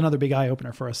that was another big eye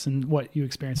opener for us. And what you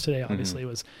experienced today, obviously,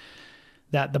 was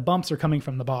that the bumps are coming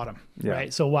from the bottom,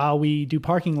 right? So while we do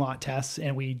parking lot tests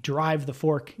and we drive the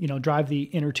fork, drive the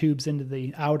inner tubes into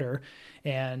the outer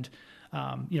and,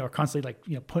 are constantly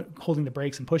like, holding the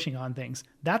brakes and pushing on things.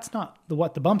 That's not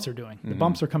what the bumps are doing. The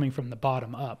bumps are coming from the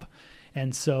bottom up.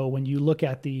 And so when you look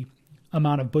at the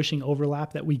amount of bushing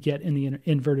overlap that we get in the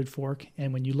inverted fork,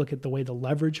 and when you look at the way the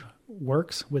leverage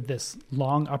works with this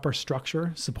long upper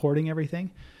structure supporting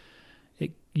everything,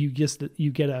 you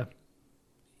get a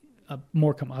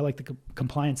more, I like the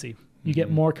compliancy. You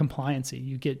get more compliancy.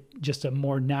 You get just a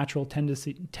more natural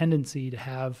tendency to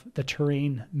have the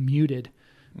terrain muted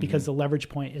because the leverage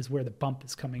point is where the bump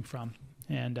is coming from.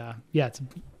 And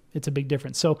it's a big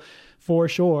difference. So for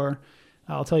sure,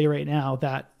 I'll tell you right now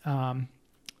that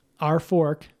our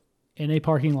fork in a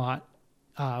parking lot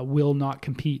will not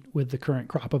compete with the current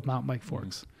crop of mountain bike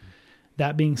forks.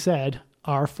 That being said,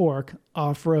 our fork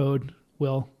off-road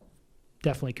will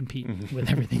definitely compete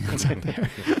with everything that's out there.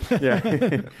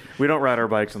 Yeah. We don't ride our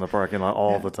bikes in the parking lot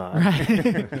all the time.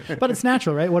 Right. But it's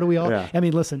natural, right? What do we all, I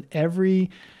mean, listen,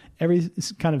 every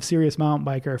kind of serious mountain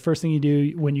biker, first thing you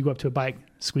do when you go up to a bike,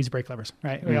 squeeze brake levers,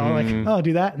 right? We all like,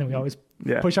 do that. And then we always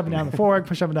push up and down the fork,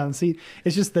 push up and down the seat.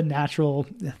 It's just the natural,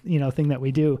 thing that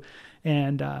we do.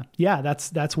 And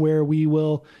that's where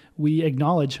we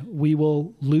acknowledge we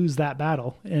will lose that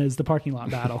battle as the parking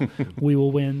lot battle. We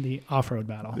will win the off-road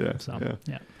battle.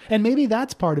 Yeah. And maybe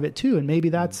that's part of it too. And maybe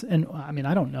that's, and I mean,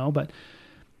 I don't know, but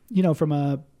from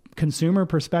a consumer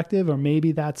perspective, or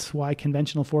maybe that's why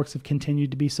conventional forks have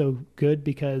continued to be so good,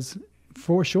 because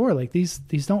for sure, like these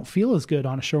don't feel as good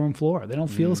on a showroom floor. They don't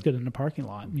feel as good in a parking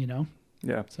lot,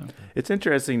 Yeah. So it's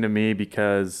interesting to me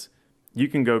because you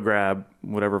can go grab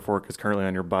whatever fork is currently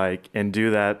on your bike and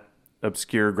do that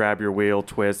obscure grab your wheel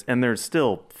twist, and there's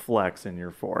still flex in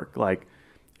your fork. Like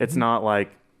it's not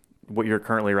like what you're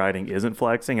currently riding isn't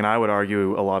flexing. And I would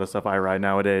argue a lot of stuff I ride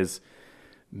nowadays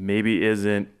maybe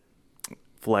isn't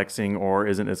flexing or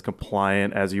isn't as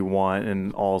compliant as you want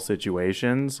in all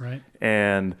situations. Right.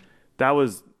 And that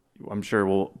was, I'm sure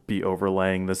we'll be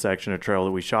overlaying the section of trail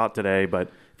that we shot today, but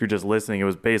if you're just listening, it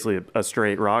was basically a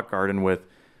straight rock garden with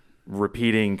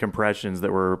repeating compressions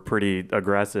that were pretty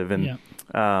aggressive, and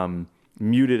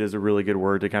muted is a really good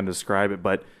word to kind of describe it.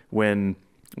 But when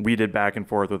we did back and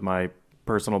forth with my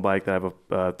personal bike that I have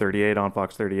a 38 on,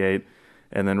 Fox 38,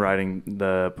 and then riding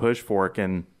the push fork,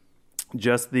 and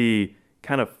just the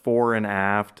kind of fore and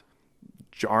aft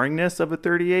jarringness of a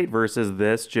 38 versus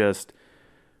this just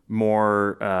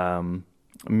more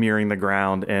mirroring the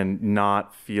ground and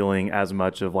not feeling as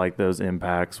much of like those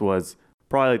impacts was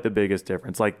probably like the biggest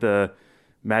difference. Like the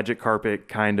magic carpet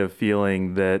kind of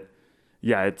feeling that,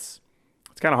 it's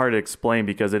kind of hard to explain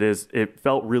because it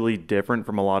felt really different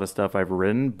from a lot of stuff I've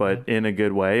ridden, but in a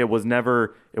good way. It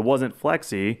wasn't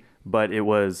flexy, but it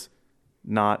was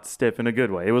not stiff in a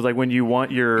good way. It was like when you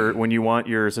want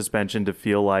your suspension to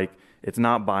feel like it's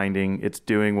not binding, it's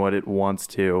doing what it wants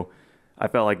to. I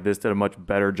felt like this did a much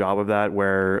better job of that,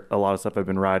 where a lot of stuff I've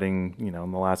been riding, in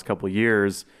the last couple of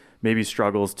years maybe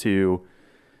struggles to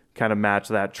kind of match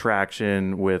that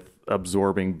traction with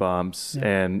absorbing bumps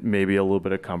and maybe a little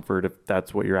bit of comfort if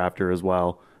that's what you're after as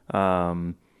well.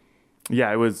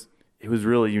 It was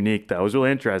really unique though. It was really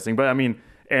interesting. But I mean,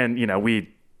 and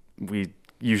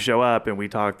you show up and we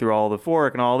talk through all the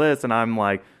fork and all this, and I'm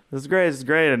like, this is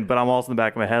great. But I'm also in the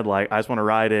back of my head, like, I just want to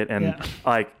ride it. And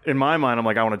like, in my mind, I'm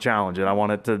like, I want to challenge it. I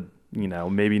want it to,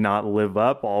 maybe not live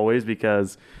up always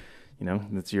because,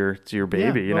 it's your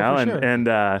baby, For sure. and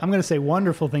I'm going to say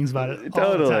wonderful things about it.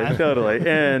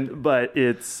 Totally. But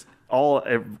it's all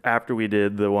after we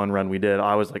did the one run we did,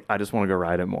 I was like, I just want to go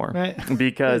ride it more, right?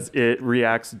 Because it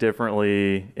reacts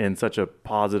differently in such a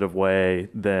positive way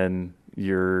than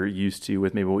you're used to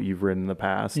with maybe what you've ridden in the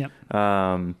past.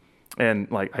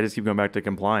 And like, I just keep going back to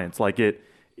compliance. Like it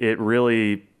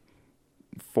really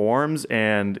forms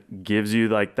and gives you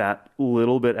like that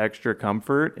little bit extra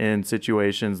comfort in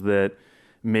situations that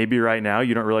maybe right now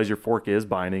you don't realize your fork is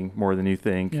binding more than you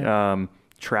think.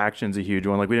 Traction's a huge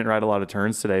one. Like we didn't ride a lot of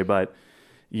turns today, but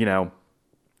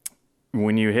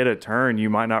when you hit a turn, you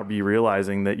might not be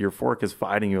realizing that your fork is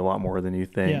fighting you a lot more than you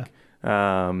think.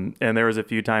 And there was a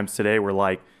few times today where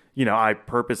like, I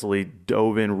purposely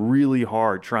dove in really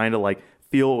hard trying to like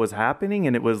feel what was happening.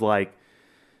 And it was like,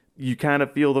 you kind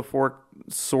of feel the fork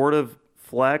sort of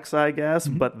flex, I guess,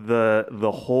 but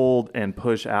the hold and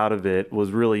push out of it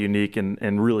was really unique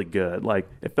and really good. Like,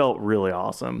 it felt really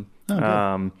awesome.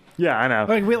 Yeah, I know.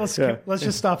 Wait, let's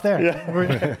just stop there.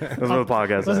 Yeah. That's what the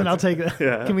podcast Listen, is. I'll take that.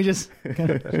 Yeah. Can we just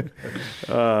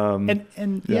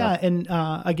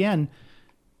again,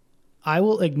 I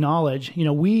will acknowledge,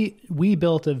 we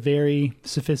built a very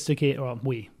sophisticated,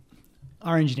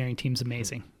 our engineering team's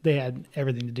amazing. They had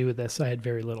everything to do with this. I had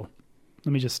very little.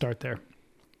 Let me just start there.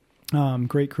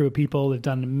 Great crew of people. They've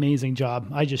done an amazing job.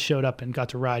 I just showed up and got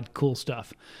to ride cool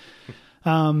stuff.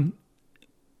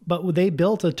 But they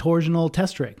built a torsional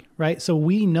test rig, right? So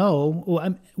we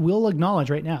know, we'll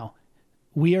acknowledge right now,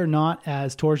 we are not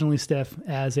as torsionally stiff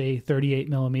as a 38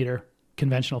 millimeter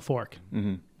conventional fork.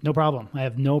 Mm-hmm. No problem. I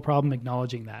have no problem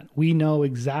acknowledging that. We know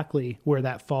exactly where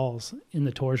that falls in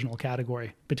the torsional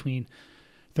category between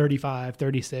 35,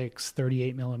 36,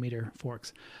 38 millimeter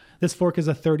forks. This fork is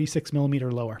a 36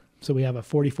 millimeter lower. So we have a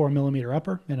 44 millimeter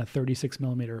upper and a 36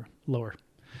 millimeter lower.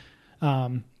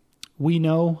 We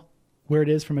know where it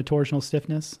is from a torsional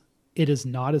stiffness. It is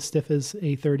not as stiff as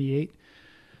a 38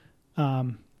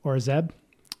 or a Zeb.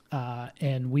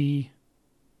 And we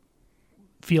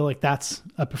feel like that's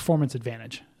a performance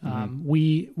advantage.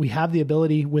 We have the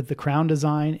ability with the crown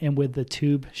design and with the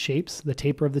tube shapes, the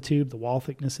taper of the tube, the wall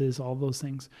thicknesses, all those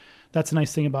things. That's a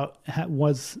nice thing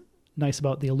was nice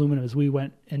about the aluminum is we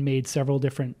went and made several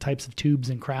different types of tubes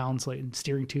and crowns, like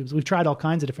steering tubes. We've tried all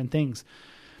kinds of different things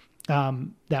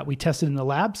that we tested in the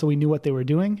lab, so we knew what they were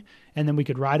doing, and then we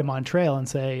could ride them on trail and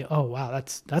say, "Oh wow,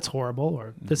 that's horrible,"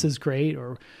 or "This is great,"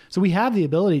 or so we have the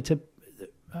ability to.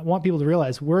 I want people to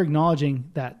realize we're acknowledging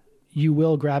that you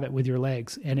will grab it with your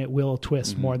legs and it will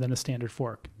twist more than a standard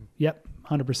fork. Yep,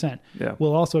 100%. Yeah.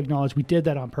 We'll also acknowledge we did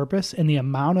that on purpose, and the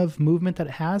amount of movement that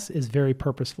it has is very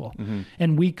purposeful.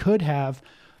 And we could have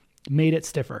made it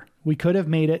stiffer. We could have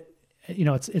made it,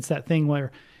 it's that thing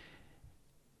where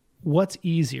what's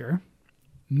easier,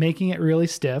 making it really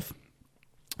stiff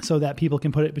so that people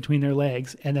can put it between their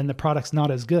legs and then the product's not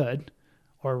as good,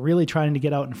 or really trying to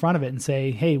get out in front of it and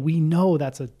say, hey, we know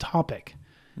that's a topic.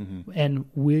 And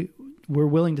we're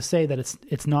willing to say that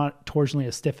it's not torsionally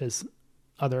as stiff as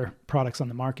other products on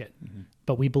the market,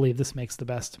 but we believe this makes the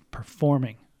best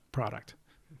performing product.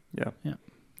 Yeah.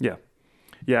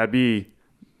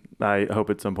 I hope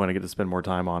at some point I get to spend more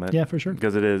time on it. Yeah, for sure.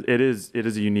 Because it is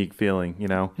a unique feeling,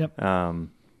 Yep.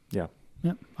 Yeah.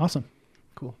 Yep. Awesome.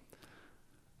 Cool.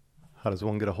 How does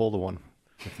one get a hold of one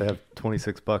if they have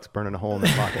 $26 burning a hole in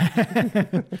their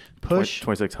pocket? Push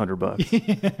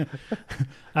 $2,600.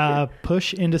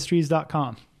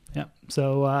 pushindustries.com. Yeah.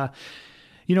 So,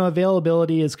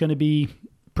 availability is going to be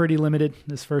pretty limited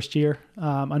this first year.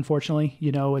 Unfortunately,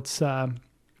 it's,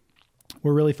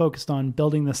 we're really focused on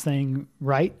building this thing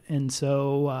right. And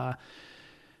so,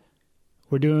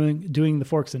 we're doing the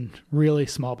forks in really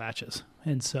small batches.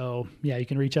 And so, yeah, you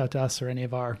can reach out to us or any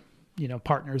of our,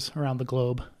 partners around the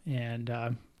globe and,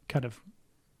 kind of,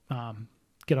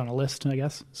 get on a list, I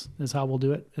guess is how we'll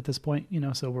do it at this point,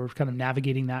 so we're kind of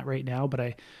navigating that right now, but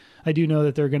I do know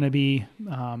that they're going to be,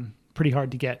 pretty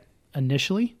hard to get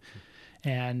initially,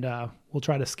 and, we'll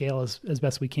try to scale as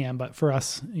best we can. But for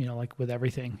us, like with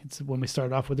everything, it's when we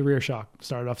started off with the rear shock,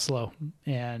 started off slow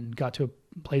and got to a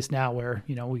place now where,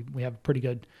 we have pretty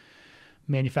good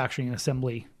manufacturing and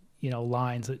assembly,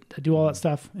 lines that do all that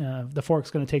stuff. The fork's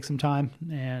going to take some time,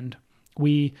 and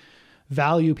we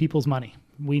value people's money.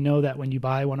 We know that when you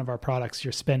buy one of our products,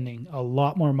 you're spending a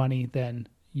lot more money than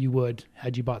you would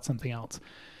had you bought something else.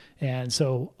 And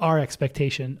so our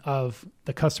expectation of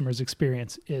the customer's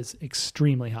experience is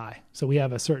extremely high. So we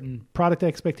have a certain product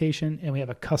expectation and we have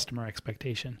a customer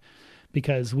expectation,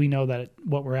 because we know that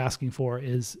what we're asking for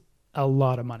is a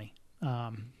lot of money.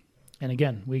 And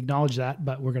again, we acknowledge that,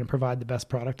 but we're going to provide the best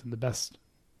product and the best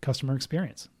customer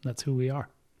experience. That's who we are.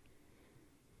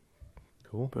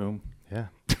 Cool. Boom. Yeah.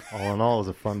 All in all, it was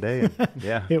a fun day. And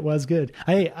yeah. It was good.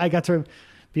 I got to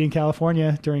be in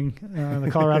California during the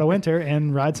Colorado winter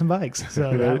and ride some bikes.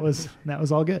 So that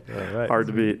was all good. All right. Hard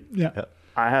to beat. Yeah.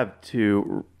 I have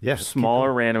two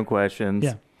smaller random questions,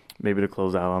 maybe to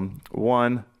close out on.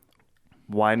 One,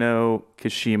 why no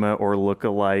Kashima or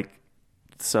look-alike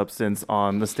substance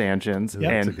on the stanchions?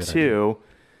 Yep. And two,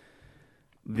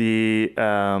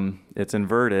 it's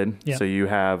inverted, so you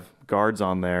have guards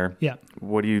on there. Yeah.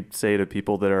 What do you say to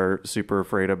people that are super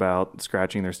afraid about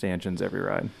scratching their stanchions every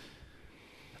ride?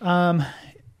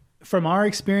 From our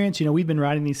experience, we've been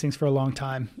riding these things for a long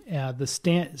time. The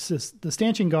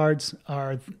stanchion guards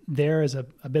are there as a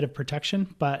bit of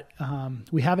protection, but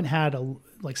we haven't had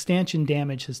stanchion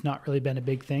damage has not really been a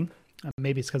big thing.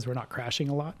 Maybe it's because we're not crashing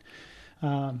a lot.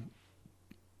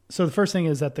 So the first thing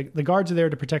is that the guards are there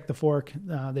to protect the fork.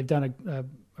 They've done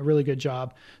a really good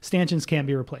job. Stanchions can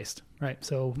be replaced, right?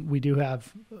 So we do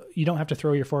have, you don't have to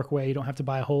throw your fork away. You don't have to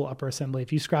buy a whole upper assembly.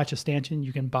 If you scratch a stanchion,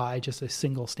 you can buy just a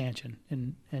single stanchion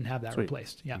and have that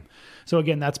replaced. Yeah. So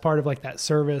again, that's part of like that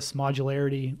service,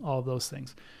 modularity, all of those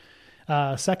things.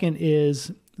 Second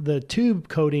is the tube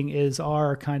coating is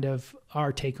our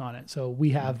take on it. So we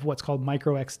have what's called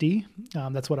micro XD.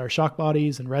 That's what our shock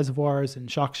bodies and reservoirs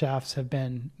and shock shafts have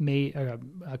been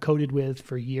coated with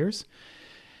for years.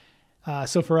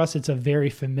 So for us, it's a very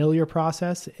familiar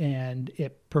process, and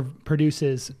it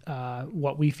produces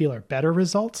what we feel are better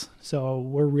results. So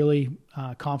we're really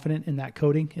confident in that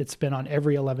coating. It's been on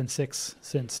every 11.6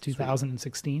 since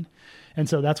 2016. And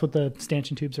so that's what the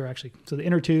stanchion tubes are actually. So the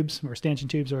inner tubes or stanchion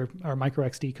tubes are micro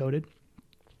XD coated,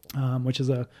 which is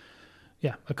a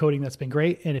coating that's been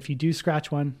great. And if you do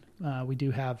scratch one, we do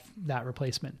have that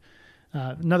replacement.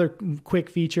 Another quick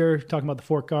feature, talking about the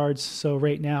fork guards. So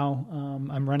right now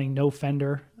I'm running no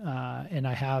fender and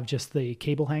I have just the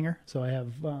cable hanger. So I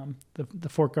have the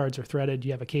fork guards are threaded.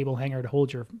 You have a cable hanger to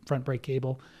hold your front brake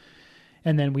cable.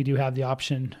 And then we do have the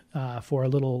option for a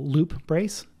little loop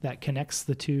brace that connects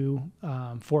the two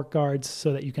fork guards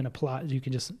so that you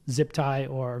can just zip tie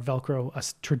or Velcro a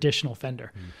traditional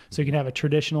fender. Mm-hmm. So you can have a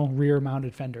traditional rear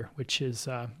mounted fender, which is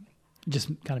just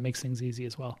kind of makes things easy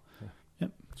as well. Yeah.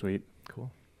 Yep. Sweet.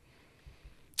 Cool.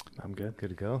 I'm good. Good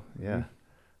to go. Yeah. Mm-hmm.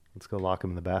 Let's go lock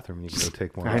him in the bathroom and you can go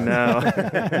take more. I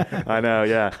know. I know.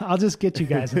 Yeah. I'll just get you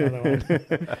guys another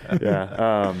one.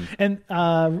 Yeah.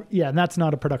 And that's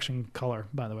not a production color,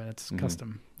 by the way. That's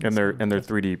custom. And they're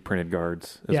 3D printed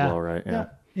guards as well, right? Yeah.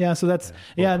 Yeah. So that's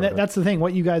that's the thing.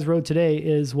 What you guys rode today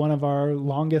is one of our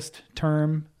longest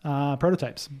term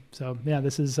prototypes. So yeah,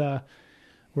 this is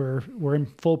we're in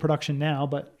full production now,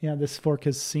 but yeah, this fork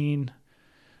has seen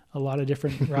a lot of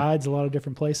different rides, a lot of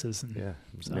different places. And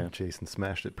Jason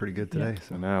smashed it pretty good today.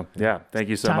 So no, yeah. Thank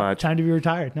you so much. Time to be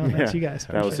retired. No, thanks you guys.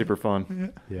 That was super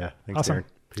fun. Yeah. Thanks, awesome.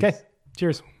 Darren. Okay.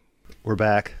 Cheers. We're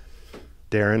back.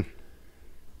 Darren,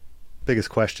 biggest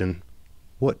question.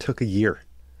 What took a year?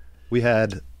 We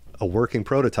had a working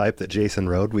prototype that Jason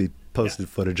rode. We posted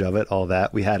footage of it, all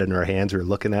that. We had it in our hands. We were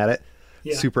looking at it.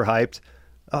 Yeah. Super hyped.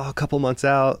 Oh, a couple months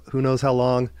out. Who knows how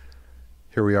long?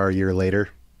 Here we are a year later.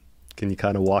 Can you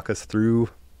kind of walk us through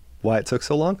why it took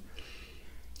so long?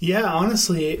 Yeah,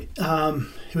 honestly,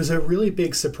 it was a really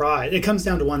big surprise. It comes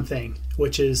down to one thing,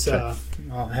 which is, I'll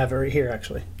have it right here,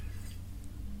 actually.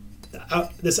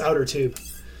 This outer tube.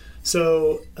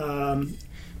 So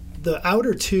the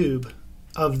outer tube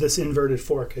of this inverted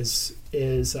fork is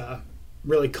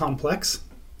really complex.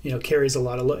 Carries a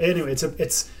lot of load. Anyway,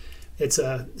 it's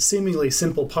a seemingly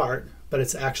simple part, but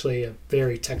it's actually a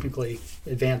very technically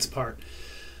advanced part.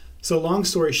 So long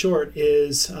story short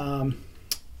is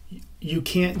you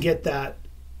can't get that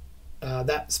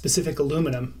specific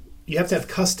aluminum. You have to have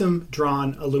custom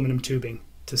drawn aluminum tubing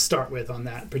to start with on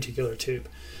that particular tube.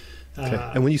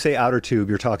 Okay. And when you say outer tube,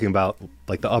 you're talking about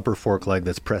like the upper fork leg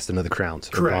that's pressed into the crowns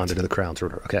or bonded to the crowns or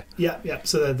whatever. Okay. Yeah.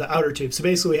 So the outer tube. So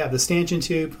basically we have the stanchion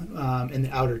tube and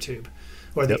the outer tube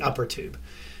or the upper tube.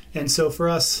 And so for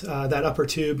us, that upper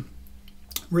tube,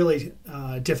 really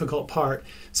difficult part.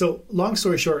 So long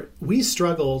story short, we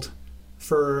struggled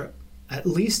for at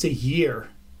least a year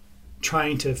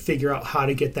trying to figure out how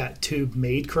to get that tube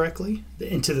made correctly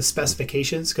into the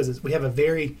specifications, because we have a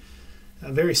very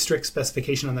strict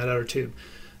specification on that outer tube.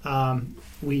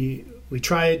 We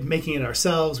tried making it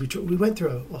ourselves. We went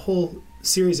through a whole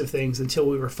series of things until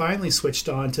we were finally switched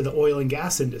on to the oil and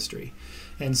gas industry.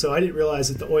 And so I didn't realize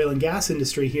that the oil and gas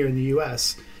industry here in the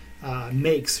U.S.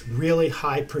 Makes really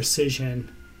high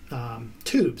precision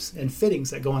tubes and fittings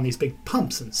that go on these big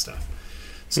pumps and stuff.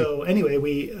 So anyway,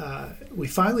 we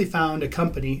finally found a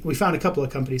company. We found a couple of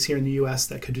companies here in the U.S.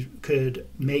 that could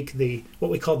make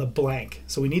what we call the blank.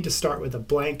 So we need to start with a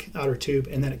blank outer tube,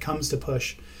 and then it comes to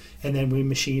push, and then we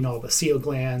machine all the seal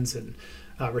glands and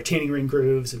retaining ring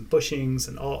grooves and bushings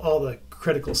and all the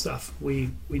critical stuff.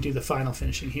 We do the final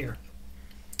finishing here.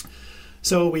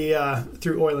 So we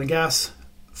through oil and gas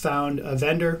found a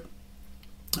vendor.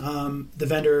 The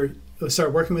vendor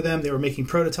started working with them. They were making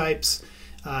prototypes.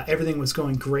 Everything was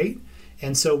going great.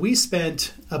 And so we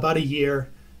spent about a year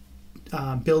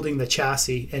building the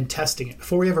chassis and testing it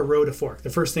before we ever rode a fork. The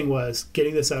first thing was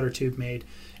getting this outer tube made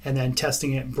and then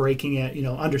testing it, breaking it,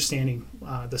 understanding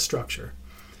the structure.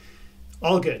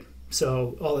 All good.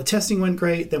 So all the testing went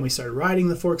great. Then we started riding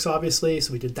the forks, obviously.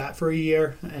 So we did that for a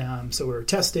year. So we were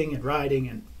testing and riding,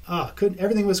 and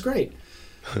everything was great.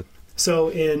 So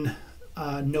in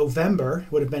November,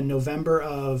 would have been November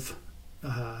of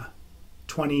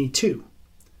 22,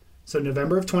 So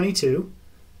November of 22,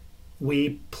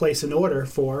 we place an order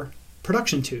for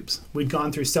production tubes. We'd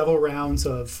gone through several rounds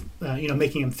of,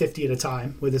 making them 50 at a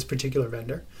time with this particular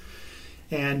vendor.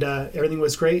 And everything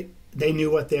was great. They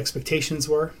knew what the expectations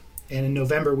were. And in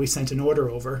November, we sent an order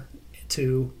over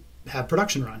to have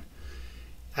production run.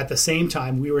 At the same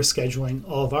time, we were scheduling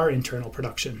all of our internal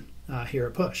production here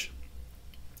at Push.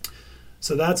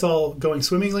 So that's all going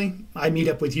swimmingly. I meet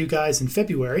up with you guys in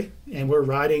February, and we're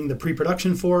riding the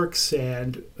pre-production forks,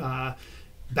 and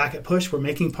back at Push, we're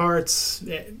making parts.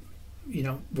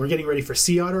 We're getting ready for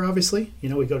Sea Otter, obviously.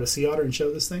 We go to Sea Otter and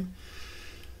show this thing.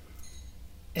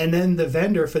 And then the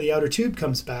vendor for the outer tube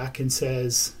comes back and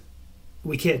says,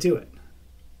 we can't do it.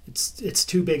 It's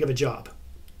too big of a job.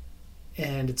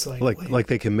 And it's like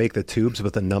they can make the tubes,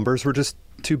 but the numbers were just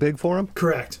too big for them?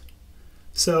 Correct.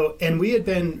 So, and we had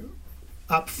been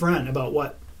upfront about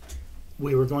what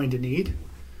we were going to need.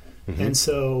 Mm-hmm. And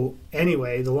so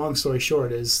anyway, the long story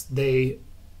short is they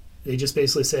just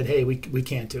basically said, hey, we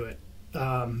can't do it.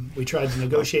 We tried to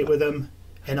negotiate with them,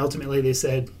 and ultimately they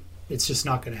said it's just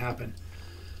not going to happen,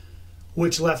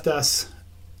 which left us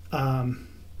in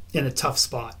a tough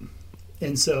spot.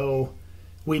 And so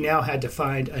we now had to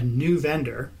find a new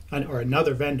vendor or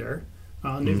another vendor,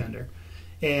 vendor,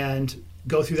 and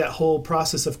go through that whole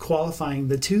process of qualifying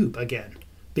the tube again,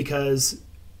 because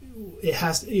it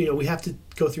has, we have to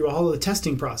go through all of the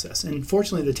testing process. And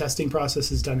fortunately, the testing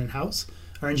process is done in-house.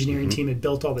 Our engineering team had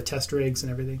built all the test rigs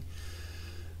and everything.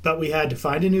 But we had to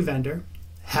find a new vendor,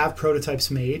 have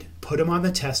prototypes made, put them on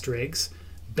the test rigs,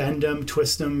 bend them,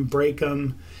 twist them, break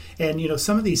them. And,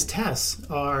 some of these tests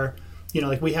are,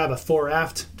 like we have a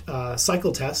 4-aft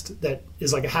cycle test that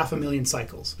is like 500,000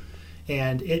 cycles.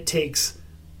 And it takes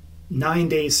 9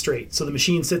 days straight. So the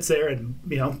machine sits there and,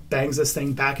 bangs this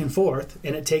thing back and forth,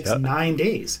 and it takes 9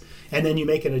 days. And then you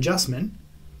make an adjustment,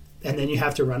 and then you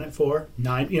have to run it for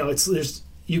 9.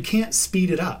 You can't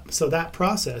speed it up. So that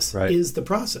process is the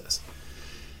process.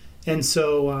 And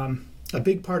so a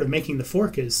big part of making the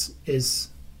fork is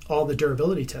all the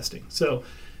durability testing. So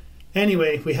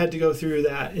anyway, we had to go through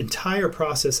that entire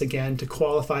process again to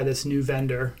qualify this new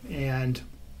vendor and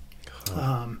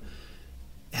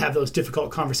have those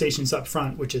difficult conversations up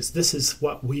front, which is, this is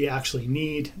what we actually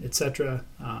need, etc.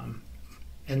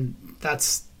 And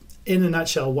that's, in a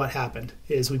nutshell, what happened.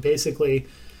 Is we basically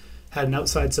had an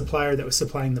outside supplier that was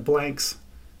supplying the blanks.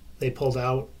 They pulled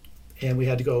out, and we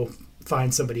had to go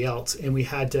find somebody else. And we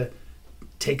had to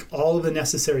take all of the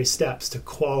necessary steps to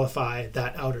qualify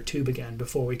that outer tube again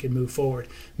before we could move forward.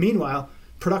 Meanwhile,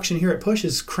 production here at Push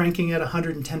is cranking at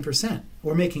 110%.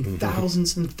 We're making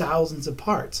thousands and thousands of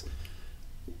parts,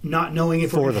 not knowing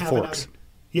if we're going to have forks.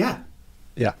 Yeah.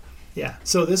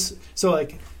 So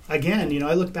again,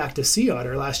 I look back to Sea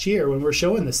Otter last year when we're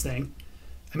showing this thing.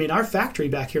 I mean, our factory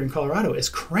back here in Colorado is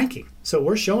cranking. So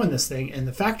we're showing this thing, and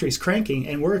the factory's cranking,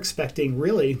 and we're expecting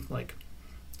really,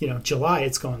 July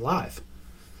it's going live.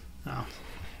 Oh,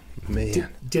 man.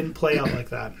 Didn't play out like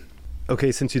that.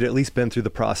 Okay, since you'd at least been through the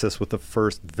process with the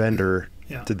first vendor,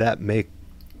 did that make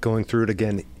going through it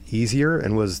again easier?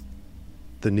 And was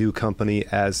the new company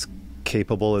as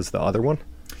capable as the other one?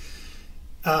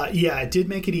 It did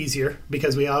make it easier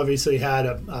because we obviously had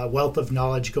a wealth of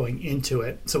knowledge going into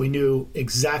it. So we knew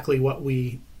exactly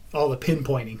all the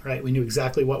pinpointing, right? We knew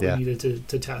exactly what we needed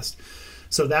to test.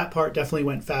 So that part definitely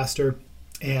went faster.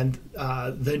 And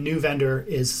the new vendor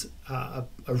is a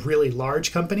really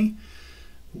large company.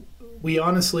 We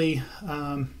honestly,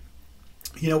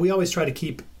 we always try to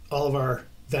keep all of our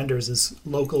vendors as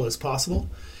local as possible.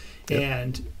 Yep.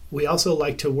 And we also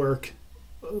like to work,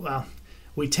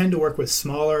 we tend to work with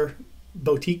smaller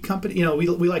boutique companies. We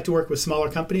like to work with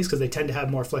smaller companies because they tend to have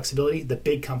more flexibility. The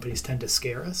big companies tend to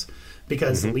scare us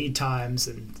because the lead times,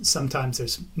 and sometimes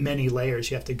there's many layers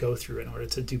you have to go through in order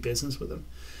to do business with them.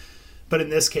 But in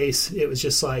this case, it was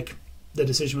just like the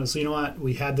decision was, you know what,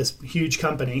 we had this huge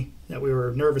company that we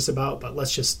were nervous about, but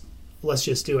let's just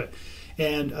do it.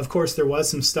 And of course, there was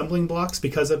some stumbling blocks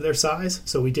because of their size.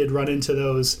 So we did run into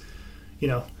those,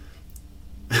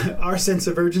 our sense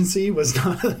of urgency was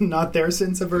not their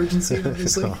sense of urgency,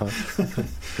 obviously.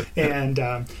 And,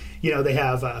 they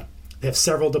have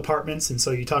several departments. And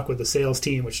so you talk with the sales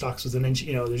team, which talks with an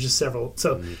engineer, there's just several.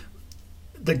 So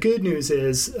the good news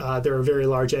is they're a very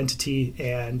large entity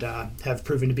and have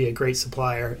proven to be a great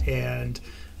supplier. And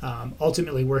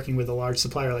ultimately working with a large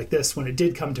supplier like this, when it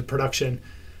did come to production,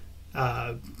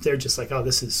 they're just like, oh,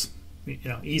 this is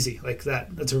easy. Like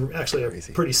that's actually a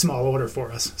pretty small order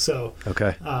for us. So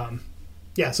okay.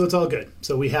 So it's all good.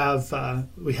 So we have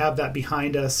that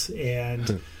behind us,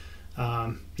 and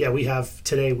we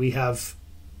have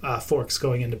forks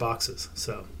going into boxes.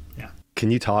 So Can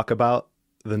you talk about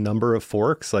the number of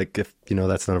forks? Like, if,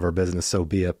 that's none of our business, so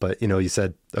be it. But, you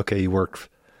said, okay, you worked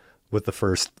with the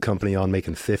first company on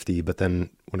making 50, but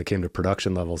then when it came to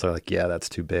production levels, they're like, yeah, that's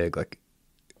too big. Like,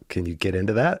 can you get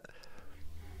into that?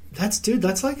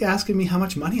 That's like asking me how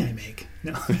much money I make.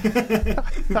 No.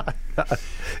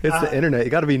 It's the internet. You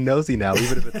got to be nosy now,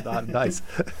 even if it's not nice.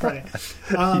 Right.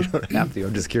 You don't have to.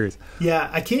 I'm just curious.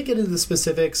 Yeah, I can't get into the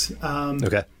specifics.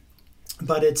 Okay.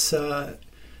 But it's,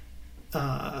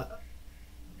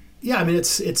 yeah, I mean,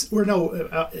 we're not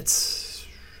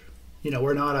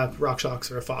a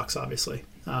RockShox or a Fox, obviously.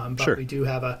 But sure. we do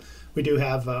have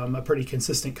a pretty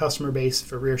consistent customer base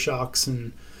for rear shocks,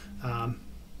 and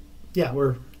yeah,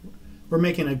 we're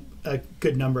making a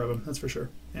good number of them. That's for sure.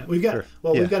 Yeah, we've got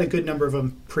we've got a good number of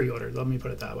them pre-ordered. Let me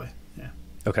put it that way. Yeah.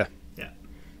 Okay. Yeah.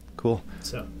 Cool.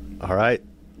 So. All right.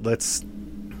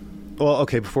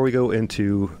 Before we go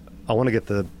into, I want to get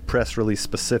the press release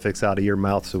specifics out of your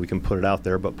mouth so we can put it out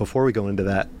there. But before we go into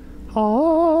that,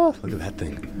 look at that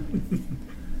thing.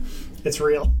 It's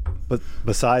real. But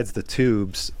besides the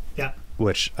tubes, yeah,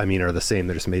 which are the same,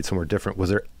 they're just made somewhere different. Was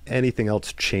there anything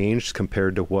else changed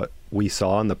compared to what we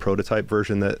saw in the prototype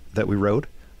version that we rode?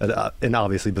 And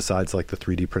obviously besides like the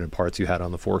 3D printed parts you had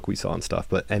on the fork we saw and stuff,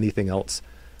 but anything else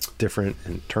different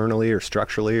internally or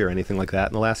structurally or anything like that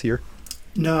in the last year?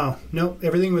 No,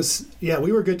 everything was,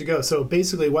 we were good to go. So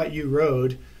basically what you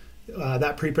rode,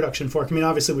 that pre-production fork,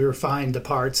 obviously we refined the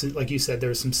parts, and like you said,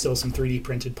 there's still some 3D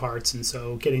printed parts, and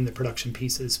so getting the production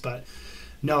pieces, but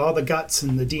no, all the guts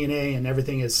and the DNA and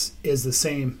everything is the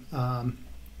same.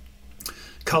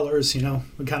 Colors, we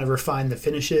kind of refined the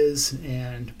finishes,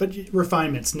 but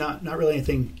refinements, not really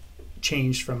anything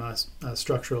changed from a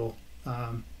structural,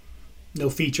 no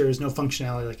features, no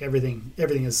functionality, like everything is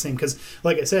the same. Because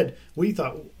like I said, we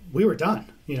thought we were done,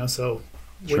 so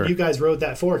when Sure. you guys rode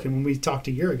that fork and when we talked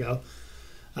a year ago,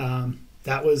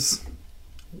 that was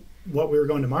what we were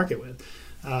going to market with.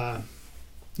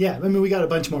 We got a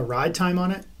bunch more ride time on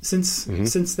it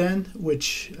since then,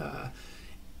 which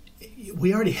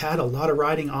we already had a lot of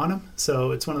riding on them.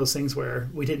 So it's one of those things where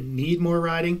we didn't need more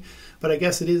riding, but I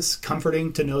guess it is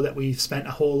comforting to know that we've spent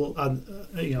a whole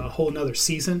another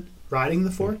season riding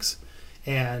the forks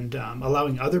and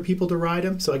allowing other people to ride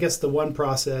them. So I guess the one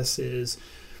process is,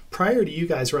 prior to you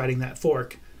guys riding that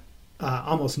fork,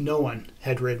 almost no one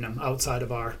had ridden them outside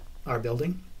of our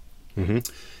building. Mm-hmm.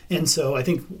 And so I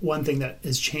think one thing that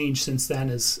has changed since then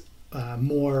is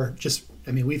more just,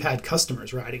 we've had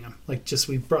customers riding them. Like, just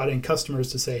we've brought in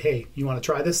customers to say, hey, you want to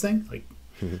try this thing? Like,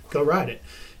 go ride it.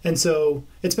 And so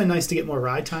it's been nice to get more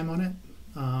ride time on it.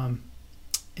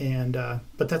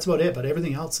 But that's about it. But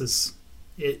everything else is,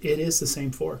 it is the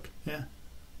same fork. Yeah.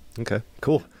 Okay,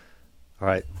 cool. All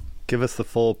right. Give us the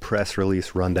full press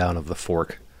release rundown of the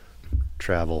fork.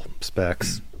 Travel,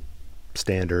 specs,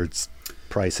 standards,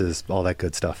 prices, all that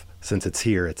good stuff. Since it's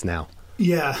here, it's now.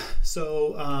 Yeah.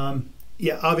 So,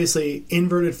 obviously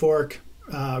inverted fork,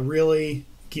 really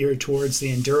geared towards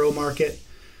the enduro market.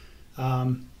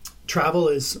 Travel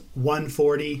is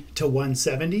 140 to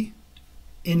 170,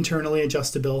 internally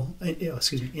adjustable.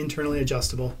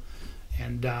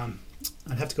 And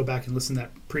I'd have to go back and listen to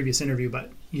that previous interview,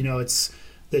 but it's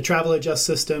the travel adjust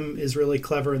system is really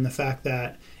clever in the fact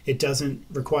that it doesn't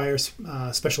require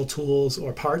special tools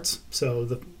or parts. So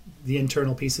the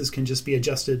internal pieces can just be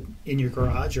adjusted in your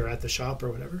garage or at the shop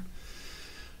or whatever.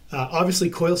 Obviously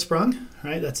coil sprung,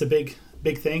 right? That's a big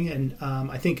thing. And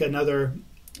I think another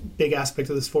big aspect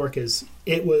of this fork is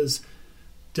it was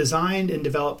designed and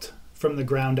developed from the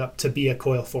ground up to be a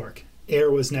coil fork. Air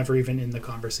was never even in the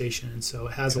conversation. And so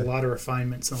it has a lot of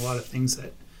refinements and a lot of things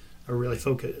that are really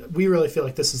focused. We really feel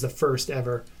like this is the first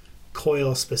ever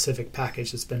coil specific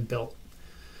package that's been built.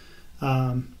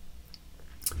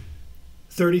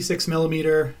 36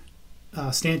 millimeter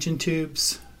stanchion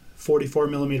tubes, 44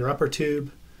 millimeter upper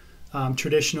tube,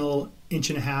 traditional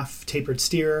 1.5-inch tapered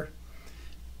steer,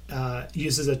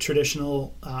 uses a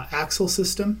traditional axle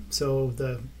system, so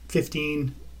the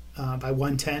 15 by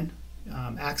 110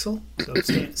 axle, so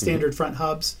standard front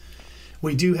hubs.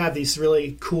 We do have these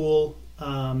really cool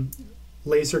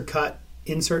laser cut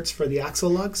inserts for the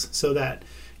axle lugs, so that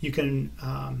you can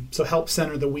help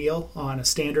center the wheel on a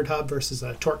standard hub versus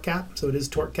a torque cap, so it is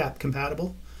torque cap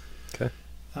compatible. Okay.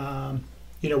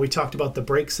 We talked about the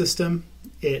brake system.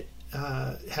 It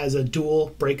has a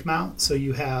dual brake mount, so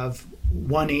you have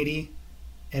 180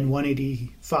 and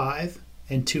 185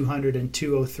 and 200 and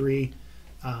 203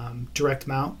 direct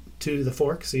mount to the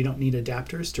fork, so you don't need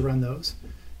adapters to run those.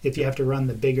 If you have to run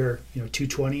the bigger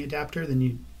 220 adapter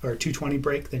or 220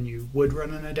 brake, then you would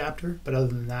run an adapter, but other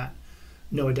than that,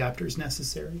 no adapter is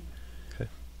necessary. Okay.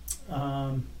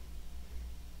 Yeah,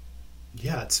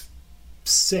 it's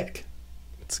sick.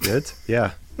 It's good?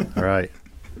 Yeah. All right.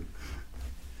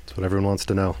 That's what everyone wants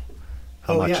to know.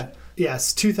 How much? Yeah.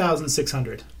 Yes,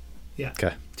 2,600. Yeah.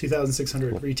 Okay.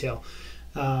 2,600 Cool. retail.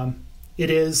 It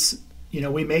is,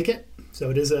 we make it. So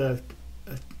it is a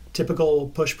typical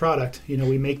push product.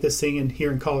 We make this thing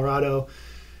here in Colorado.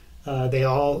 They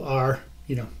all are,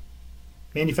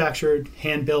 manufactured,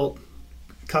 hand-built,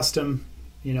 custom,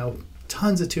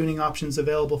 tons of tuning options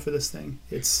available for this thing.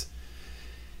 It's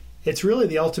really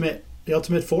the ultimate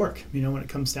fork, when it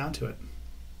comes down to it.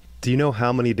 Do you know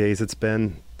how many days it's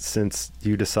been since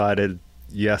you decided,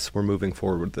 yes, we're moving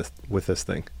forward with this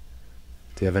thing?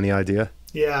 Do you have any idea?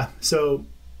 Yeah. So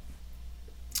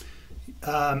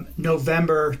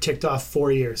November ticked off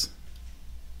 4 years.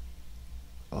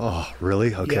 Oh,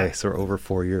 really? Okay. Yeah. So we're over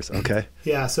 4 years. Okay.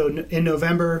 Yeah. So in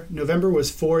November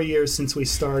was 4 years since we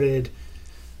started.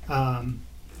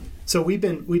 So we've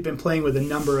been playing with a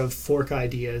number of fork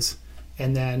ideas,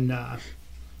 and then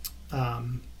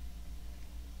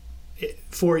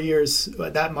 4 years,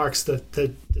 that marks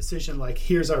the decision. Like,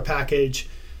 here's our package.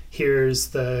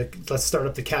 Let's start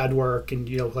up the CAD work and,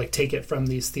 take it from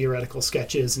these theoretical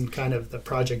sketches and kind of the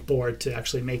project board to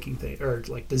actually making things, or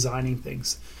like designing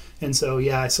things. And so,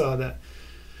 I saw that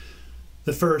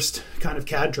the first kind of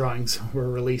CAD drawings were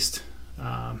released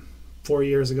 4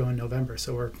 years ago in November.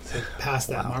 So we're past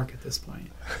that mark at this point.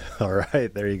 All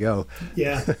right. There you go.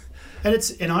 Yeah.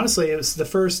 And honestly, it was the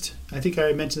first, I think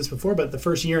I mentioned this before, but the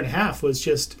first year and a half was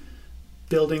just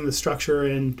building the structure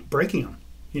and breaking them.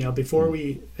 Before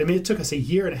it took us a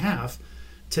year and a half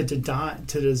to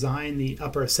design the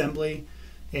upper assembly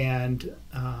and,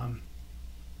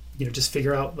 just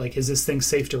figure out, like, is this thing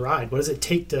safe to ride? What does it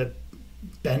take to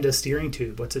bend a steering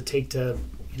tube? What's it take to,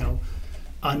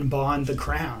 unbond the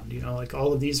crown? Like,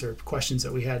 all of these are questions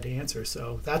that we had to answer.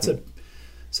 So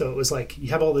so it was like, you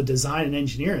have all the design and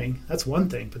engineering, that's one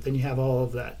thing, but then you have all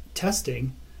of that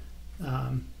testing.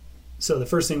 So the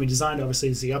first thing we designed, obviously,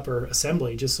 is the upper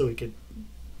assembly, just so we could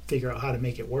figure out how to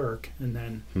make it work. And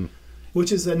then,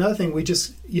 which is another thing we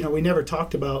just, we never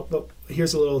talked about, but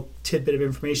here's a little tidbit of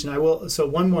information. So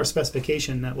one more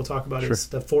specification that we'll talk about is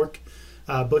the fork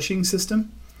bushing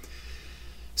system.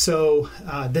 So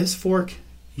this fork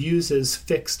uses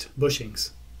fixed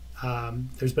bushings.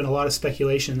 There's been a lot of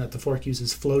speculation that the fork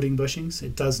uses floating bushings.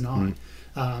 It does not.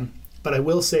 But I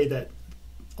will say that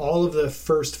all of the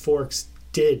first forks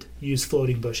did use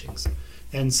floating bushings.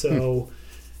 And so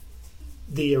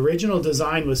the original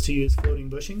design was to use floating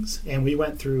bushings, and we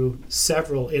went through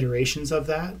several iterations of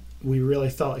that. We really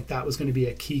felt like that was going to be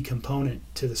a key component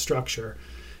to the structure.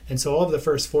 And so all of the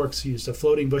first forks used a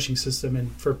floating bushing system.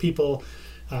 And for people,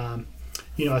 a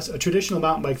traditional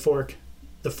mountain bike fork,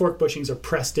 the fork bushings are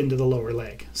pressed into the lower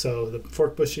leg. So the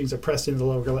fork bushings are pressed into the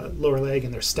lower leg,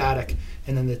 and they're static,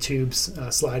 and then the tubes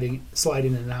slide in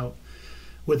and out.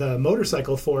 With a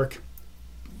motorcycle fork,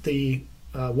 the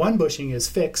one bushing is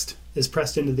fixed, is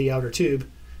pressed into the outer tube,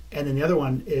 and then the other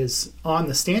one is on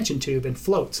the stanchion tube and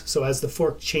floats. So as the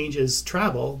fork changes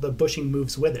travel, the bushing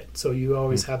moves with it. So you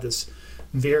always have this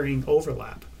varying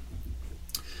overlap.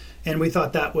 And we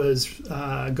thought that was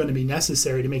going to be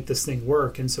necessary to make this thing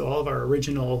work. And so all of our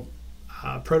original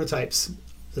prototypes,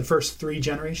 the first 3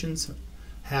 generations,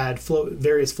 had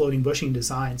various floating bushing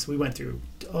designs. We went through,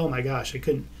 oh my gosh, if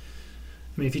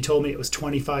you told me it was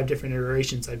 25 different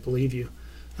iterations, I'd believe you.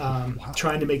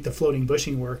 Trying to make the floating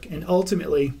bushing work. And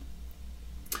ultimately,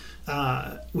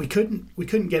 we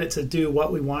couldn't get it to do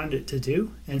what we wanted it to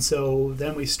do. And so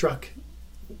then we struck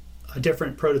a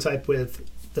different prototype with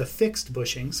the fixed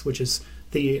bushings, which is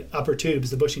the upper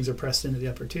tubes. The bushings are pressed into the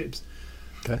upper tubes.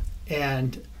 Okay.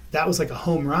 And that was like a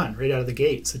home run right out of the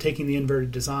gate. So taking the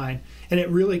inverted design. And it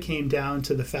really came down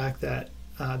to the fact that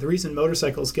the reason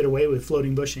motorcycles get away with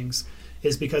floating bushings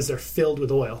is because they're filled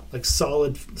with oil, like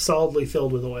solidly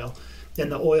filled with oil.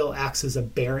 And the oil acts as a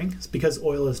bearing. It's because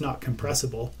oil is not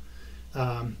compressible.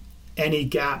 Any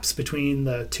gaps between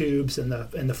the tubes and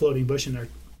the floating bushing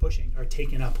are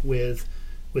taken up with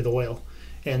oil.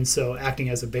 And so acting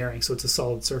as a bearing, so it's a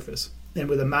solid surface. And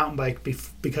with a mountain bike,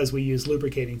 because we use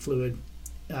lubricating fluid,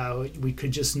 we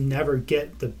could just never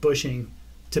get the bushing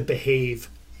to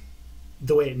behave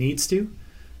the way it needs to.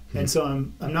 And so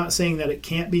I'm not saying that it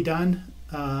can't be done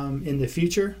in the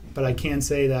future, but I can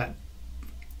say that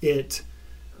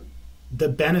the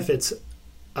benefits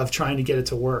of trying to get it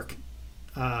to work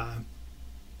are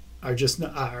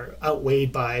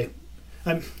outweighed by,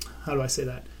 how do I say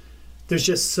that? There's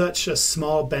just such a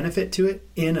small benefit to it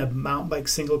in a mountain bike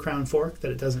single crown fork that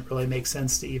it doesn't really make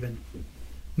sense to even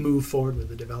move forward with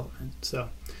the development. So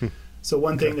So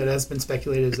one thing that has been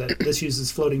speculated is that this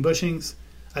uses floating bushings.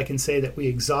 I can say that we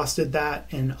exhausted that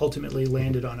and ultimately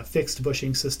landed on a fixed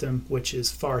bushing system, which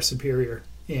is far superior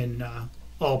in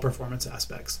all performance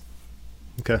aspects.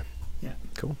 Okay. Yeah.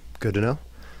 Cool. Good to know.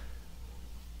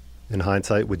 In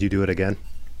hindsight, would you do it again?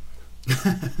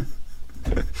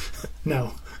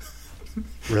 No.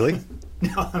 Really?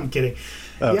 No, I'm kidding.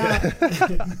 Okay.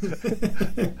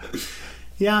 Yeah.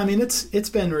 Yeah, I mean, it's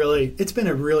been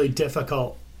a really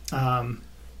difficult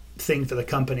thing for the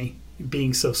company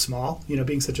being so small.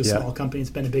 Being such a small company, it's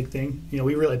been a big thing.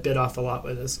 We really bit off a lot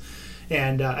with this.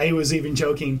 And I was even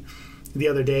joking the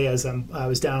other day as I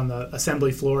was down on the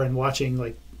assembly floor and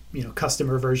watching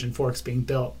customer version forks being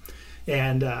built.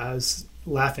 And I was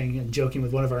laughing and joking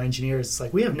with one of our engineers. It's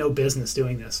like, we have no business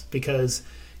doing this because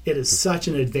it is such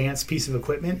an advanced piece of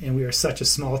equipment and we are such a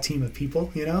small team of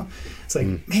people, It's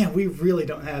like, man, we really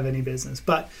don't have any business.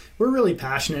 But we're really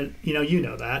passionate, you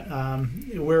know that.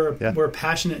 We're a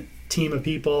passionate team of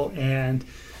people, and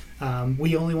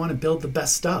we only want to build the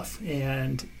best stuff.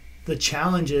 And the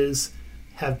challenges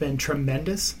have been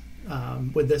tremendous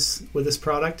with this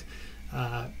product.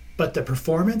 But the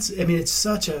performance, I mean,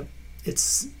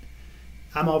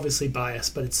 I'm obviously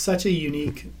biased, but it's such a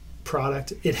unique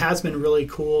product. It has been really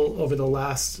cool over the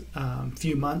last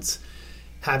few months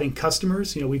having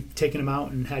customers. We've taken them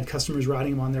out and had customers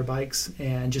riding them on their bikes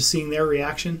and just seeing their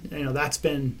reaction. That's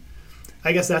been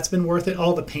worth it.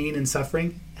 All the pain and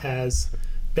suffering has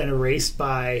been erased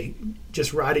by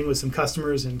just riding with some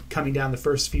customers and coming down the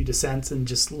first few descents and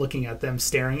just looking at them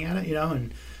staring at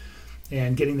it,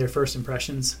 and getting their first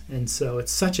impressions. And so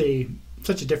it's such a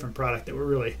different product that we're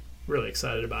really, really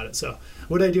excited about it. So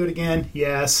would I do it again?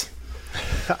 Yes.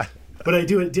 Would I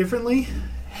do it differently?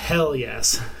 Hell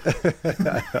yes.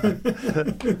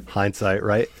 Hindsight,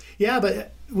 right? Yeah,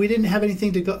 but we didn't have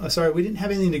anything to go. Sorry, we didn't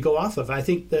have anything to go off of. I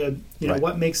think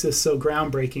what makes this so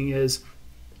groundbreaking is,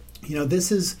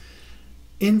 this is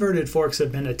inverted forks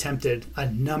have been attempted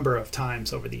a number of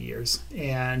times over the years,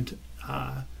 and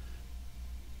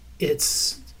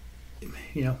it's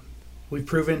we've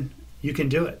proven you can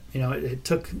do it. It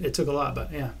took a lot,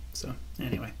 but yeah. So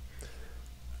anyway,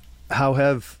 how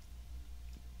have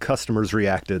customers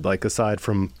reacted? Like, aside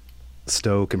from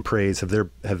stoke and praise, have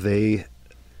they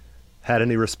had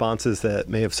any responses that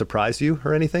may have surprised you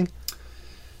or anything?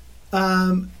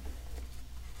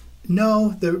 No,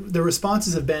 the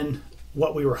responses have been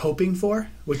what we were hoping for,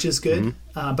 which is good.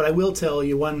 Mm-hmm. But I will tell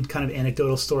you one kind of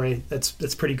anecdotal story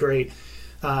that's pretty great.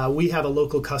 We have a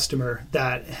local customer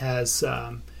that has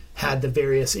had the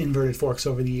various inverted forks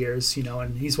over the years,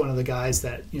 and he's one of the guys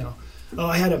that,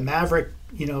 I had a Maverick,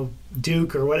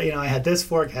 Duke or what, I had this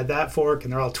fork, had that fork,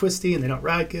 and they're all twisty and they don't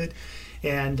ride good.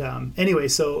 And anyway,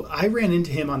 so I ran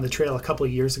into him on the trail a couple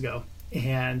of years ago,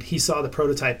 and he saw the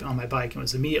prototype on my bike and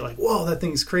was immediately like, whoa, that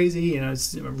thing's crazy. I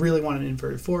really want an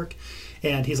inverted fork.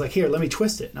 And he's like, here, let me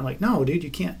twist it. And I'm like, no, dude, you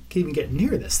can't even get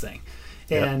near this thing.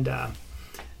 Yeah. And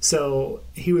so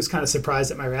he was kind of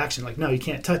surprised at my reaction. Like, no, you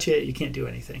can't touch it. You can't do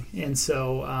anything. And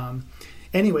so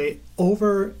anyway,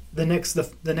 over the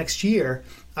next year,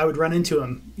 I would run into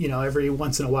him, every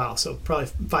once in a while. So probably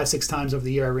 5-6 times over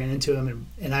the year I ran into him,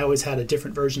 and I always had a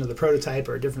different version of the prototype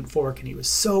or a different fork, and he was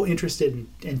so interested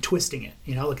in twisting it,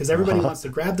 because everybody wants to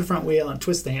grab the front wheel and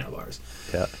twist the handlebars.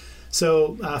 Yeah.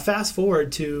 So fast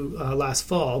forward to last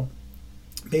fall,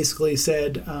 basically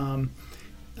said,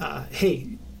 hey,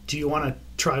 do you want to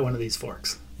try one of these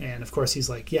forks? And of course he's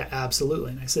like, yeah,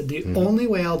 absolutely. And I said, the only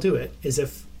way I'll do it is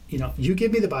if, you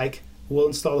give me the bike, we'll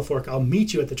install the fork, I'll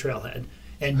meet you at the trailhead.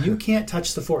 And you can't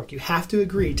touch the fork. You have to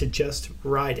agree to just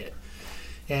ride it.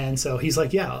 And so he's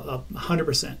like, yeah,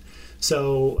 100%.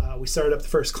 So we started up the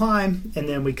first climb, and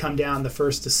then we come down the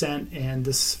first descent. And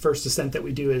this first descent that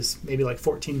we do is maybe like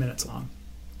 14 minutes long.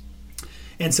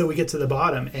 And so we get to the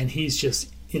bottom, and he's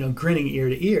just, grinning ear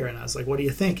to ear. And I was like, what do you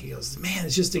think? He goes, man,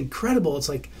 it's just incredible. It's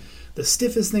like the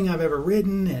stiffest thing I've ever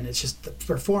ridden, and it's just the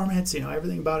performance,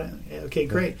 everything about it. Okay,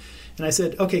 great. And I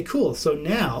said, okay, cool. So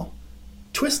now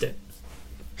twist it.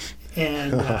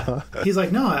 And he's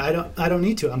like, no, I don't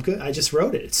need to. I'm good. I just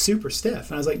rode it. It's super stiff.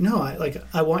 And I was like, no,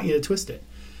 I want you to twist it.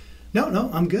 No,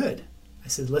 I'm good. I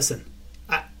said, listen,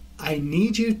 I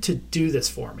need you to do this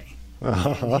for me.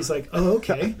 And he's like, oh,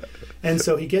 okay. And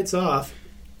so he gets off,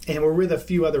 and we're with a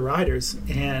few other riders,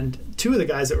 and 2 of the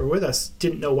guys that were with us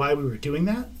didn't know why we were doing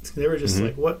that. They were just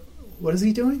like, what is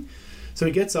he doing? So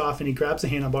he gets off and he grabs the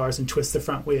handlebars and twists the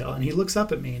front wheel, and he looks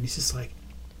up at me and he's just like,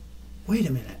 wait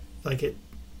a minute, like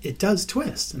it does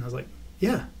twist. And I was like,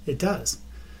 yeah, it does.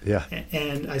 Yeah.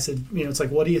 And I said, it's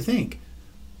like, what do you think?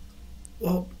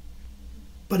 Well,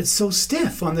 but it's so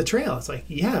stiff on the trail. It's like,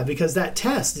 yeah, because that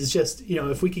test is just,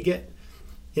 if we could get,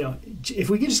 if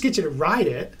we could just get you to ride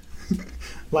it,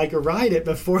 ride it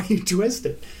before you twist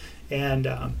it. And,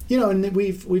 and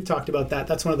we've talked about that.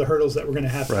 That's one of the hurdles that we're going to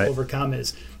have to overcome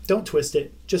is don't twist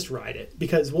it, just ride it.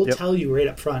 Because we'll tell you right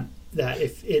up front that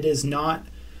if you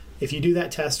do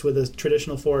that test with a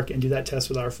traditional fork and do that test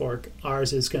with our fork,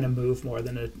 ours is going to move more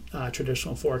than a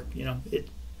traditional fork,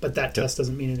 but that test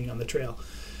doesn't mean anything on the trail.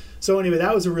 So anyway,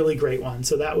 that was a really great one.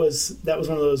 So that was one of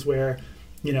those where,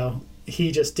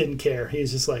 he just didn't care.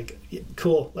 He's just like,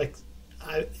 cool. Like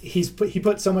he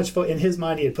put so much in his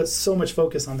mind. He had put so much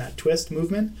focus on that twist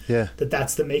movement. Yeah.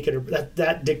 That's the make it or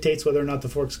that dictates whether or not the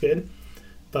fork's good.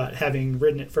 But having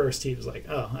ridden it first, he was like,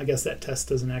 oh, I guess that test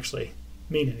doesn't actually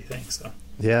mean anything. So.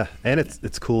 Yeah, and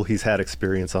it's cool he's had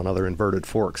experience on other inverted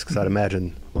forks because I'd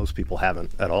imagine most people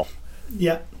haven't at all.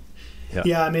 Yeah.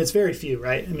 I mean, it's very few,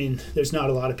 right? I mean, there's not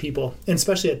a lot of people, and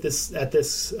especially at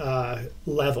this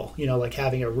level, like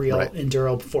having a real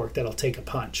enduro fork that'll take a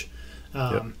punch.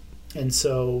 And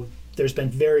so there's been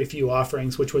very few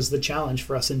offerings, which was the challenge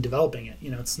for us in developing it.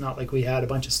 It's not like we had a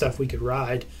bunch of stuff we could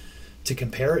ride to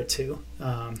compare it to.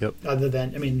 Other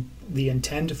than, I mean, the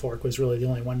Intend fork was really the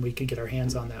only one we could get our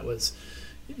hands on that was,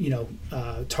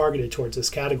 targeted towards this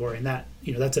category, and that,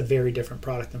 that's a very different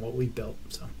product than what we've built.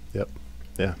 So.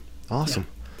 Yeah. Awesome.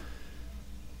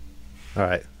 Yeah. All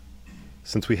right.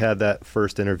 Since we had that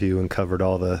first interview and covered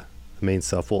all the main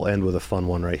stuff, we'll end with a fun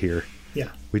one right here. Yeah.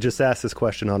 We just asked this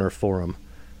question on our forum.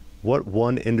 What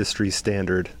one industry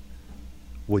standard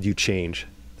would you change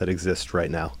that exists right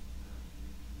now?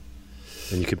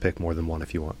 And you can pick more than one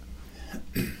if you want.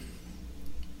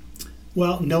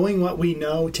 Well, knowing what we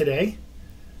know today,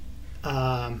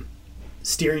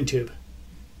 steering tube.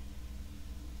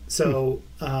 So,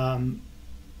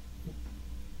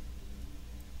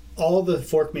 all the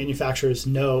fork manufacturers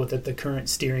know that the current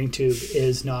steering tube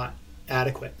is not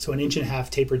adequate. So an 1.5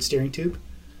 inch tapered steering tube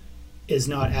is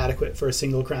not adequate for a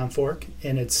single crown fork,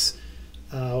 and it's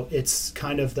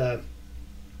kind of the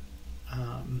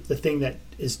thing that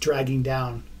is dragging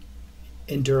down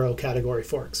enduro category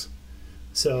forks.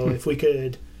 So if we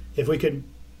could, the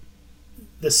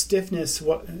stiffness,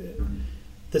 like,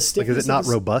 is it not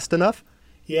robust enough?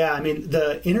 Yeah, I mean,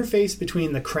 the interface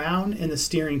between the crown and the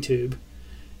steering tube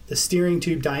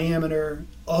diameter,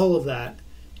 all of that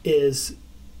is,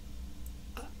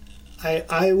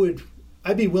 I'd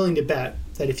be willing to bet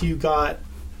that if you got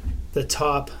the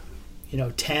top,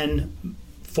 10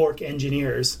 fork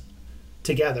engineers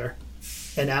together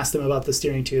and asked them about the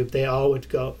steering tube, they'd all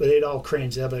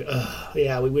cringe. They'd be like, oh,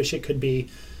 yeah, we wish it could be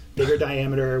bigger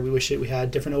diameter. We wish we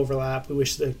had different overlap. We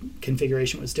wish the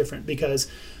configuration was different because,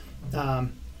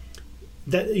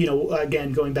 that,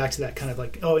 again, going back to that kind of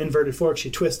like, inverted forks,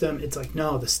 you twist them. It's like,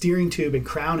 no, the steering tube and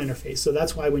crown interface. So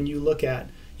that's why when you look at,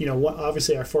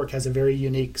 obviously our fork has a very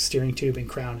unique steering tube and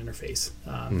crown interface.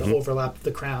 The overlap of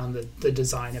the crown, the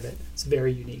design of it, it's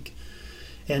very unique.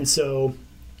 And so,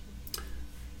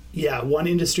 yeah, one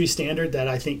industry standard that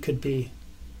I think could be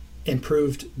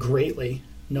improved greatly,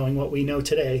 knowing what we know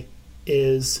today,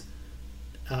 is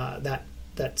that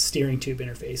steering tube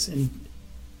interface and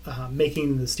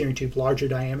making the steering tube larger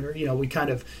diameter.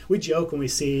 We joke when we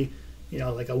see,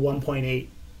 like a 1.8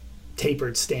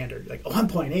 tapered standard, like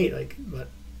 1.8, but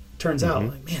turns out,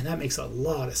 man, that makes a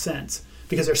lot of sense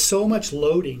because there's so much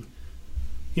loading.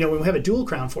 When we have a dual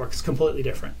crown fork, it's completely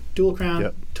different. Dual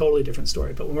crown, totally different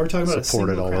story. But when we're talking about a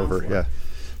single crown all over, fork,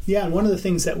 yeah. And one of the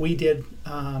things that we did,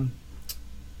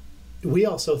 we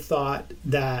also thought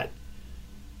that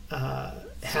all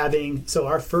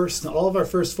of our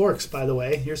first forks, by the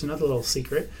way, here's another little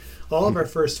secret. All of our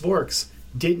first forks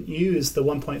didn't use the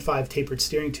 1.5 tapered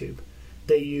steering tube.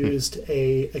 They used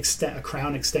a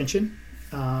crown extension.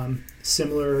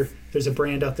 Similar, there's a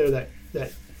brand out there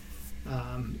that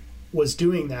was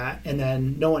doing that, and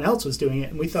then no one else was doing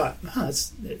it. And we thought,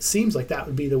 it seems like that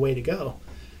would be the way to go.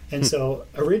 And so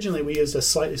originally we used a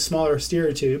slightly smaller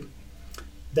steering tube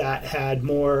that had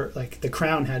more, like the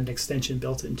crown had an extension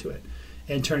built into it.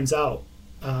 And turns out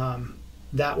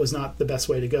that was not the best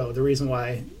way to go. The reason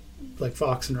why like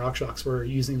Fox and RockShox were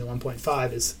using the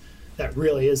 1.5 is that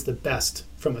really is the best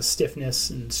from a stiffness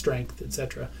and strength,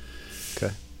 etc.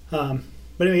 Okay. But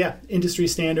anyway, yeah, industry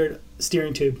standard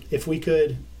steering tube. If we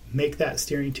could make that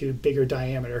steering tube bigger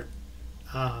diameter,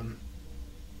 and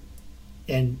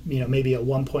maybe a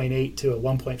 1.8 to a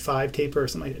 1.5 taper or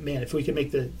something like that, man, if we could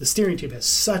make the steering tube has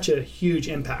such a huge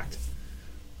impact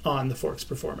on the fork's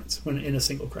performance when in a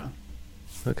single crown.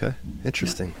 Okay,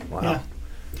 interesting. Yeah. Wow.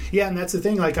 Yeah, and that's the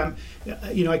thing. Like I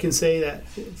can say that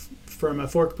from a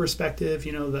fork perspective,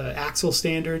 the axle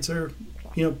standards are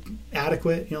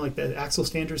adequate. Like the axle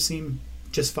standards seem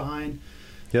just fine.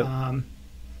 Yep.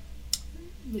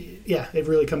 Yeah, it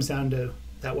really comes down to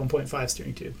that 1.5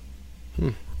 steering tube.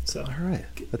 So, all right.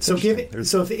 That's so interesting.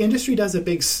 so if the industry does a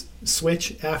big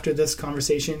switch after this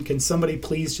conversation, can somebody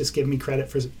please just give me credit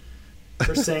for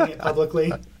saying it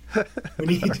publicly? We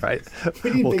need. All right.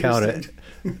 We need We'll bigger count standards.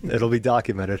 it. It'll be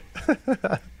documented.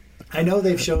 I know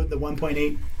they've showed the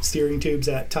 1.8 steering tubes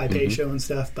at Taipei show and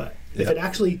stuff, but if it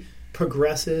actually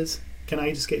progresses, can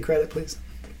I just get credit, please?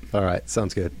 All right.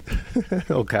 Sounds good.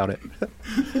 We'll count it.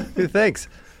 Thanks.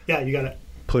 Yeah, you got it.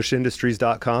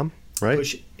 Pushindustries.com, right?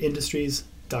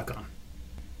 Pushindustries.com.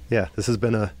 Yeah, it's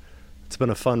been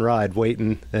a fun ride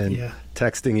waiting and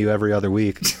texting you every other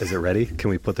week. Is it ready? Can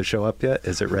we put the show up yet?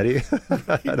 Is it ready?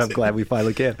 And I'm glad we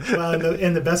finally can. Well,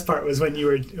 and the best part was when you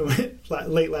were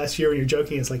late last year when you were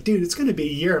joking. It's like, dude, it's going to be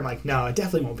a year. I'm like, no, it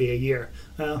definitely won't be a year.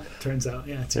 Well, turns out,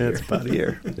 it's a year. It's about a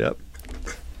year. Yep.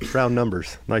 Round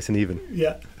numbers, nice and even.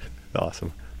 Yeah.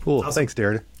 Awesome. Cool. Awesome. Thanks,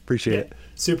 Darren. Appreciate it.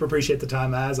 Super appreciate the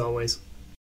time, as always.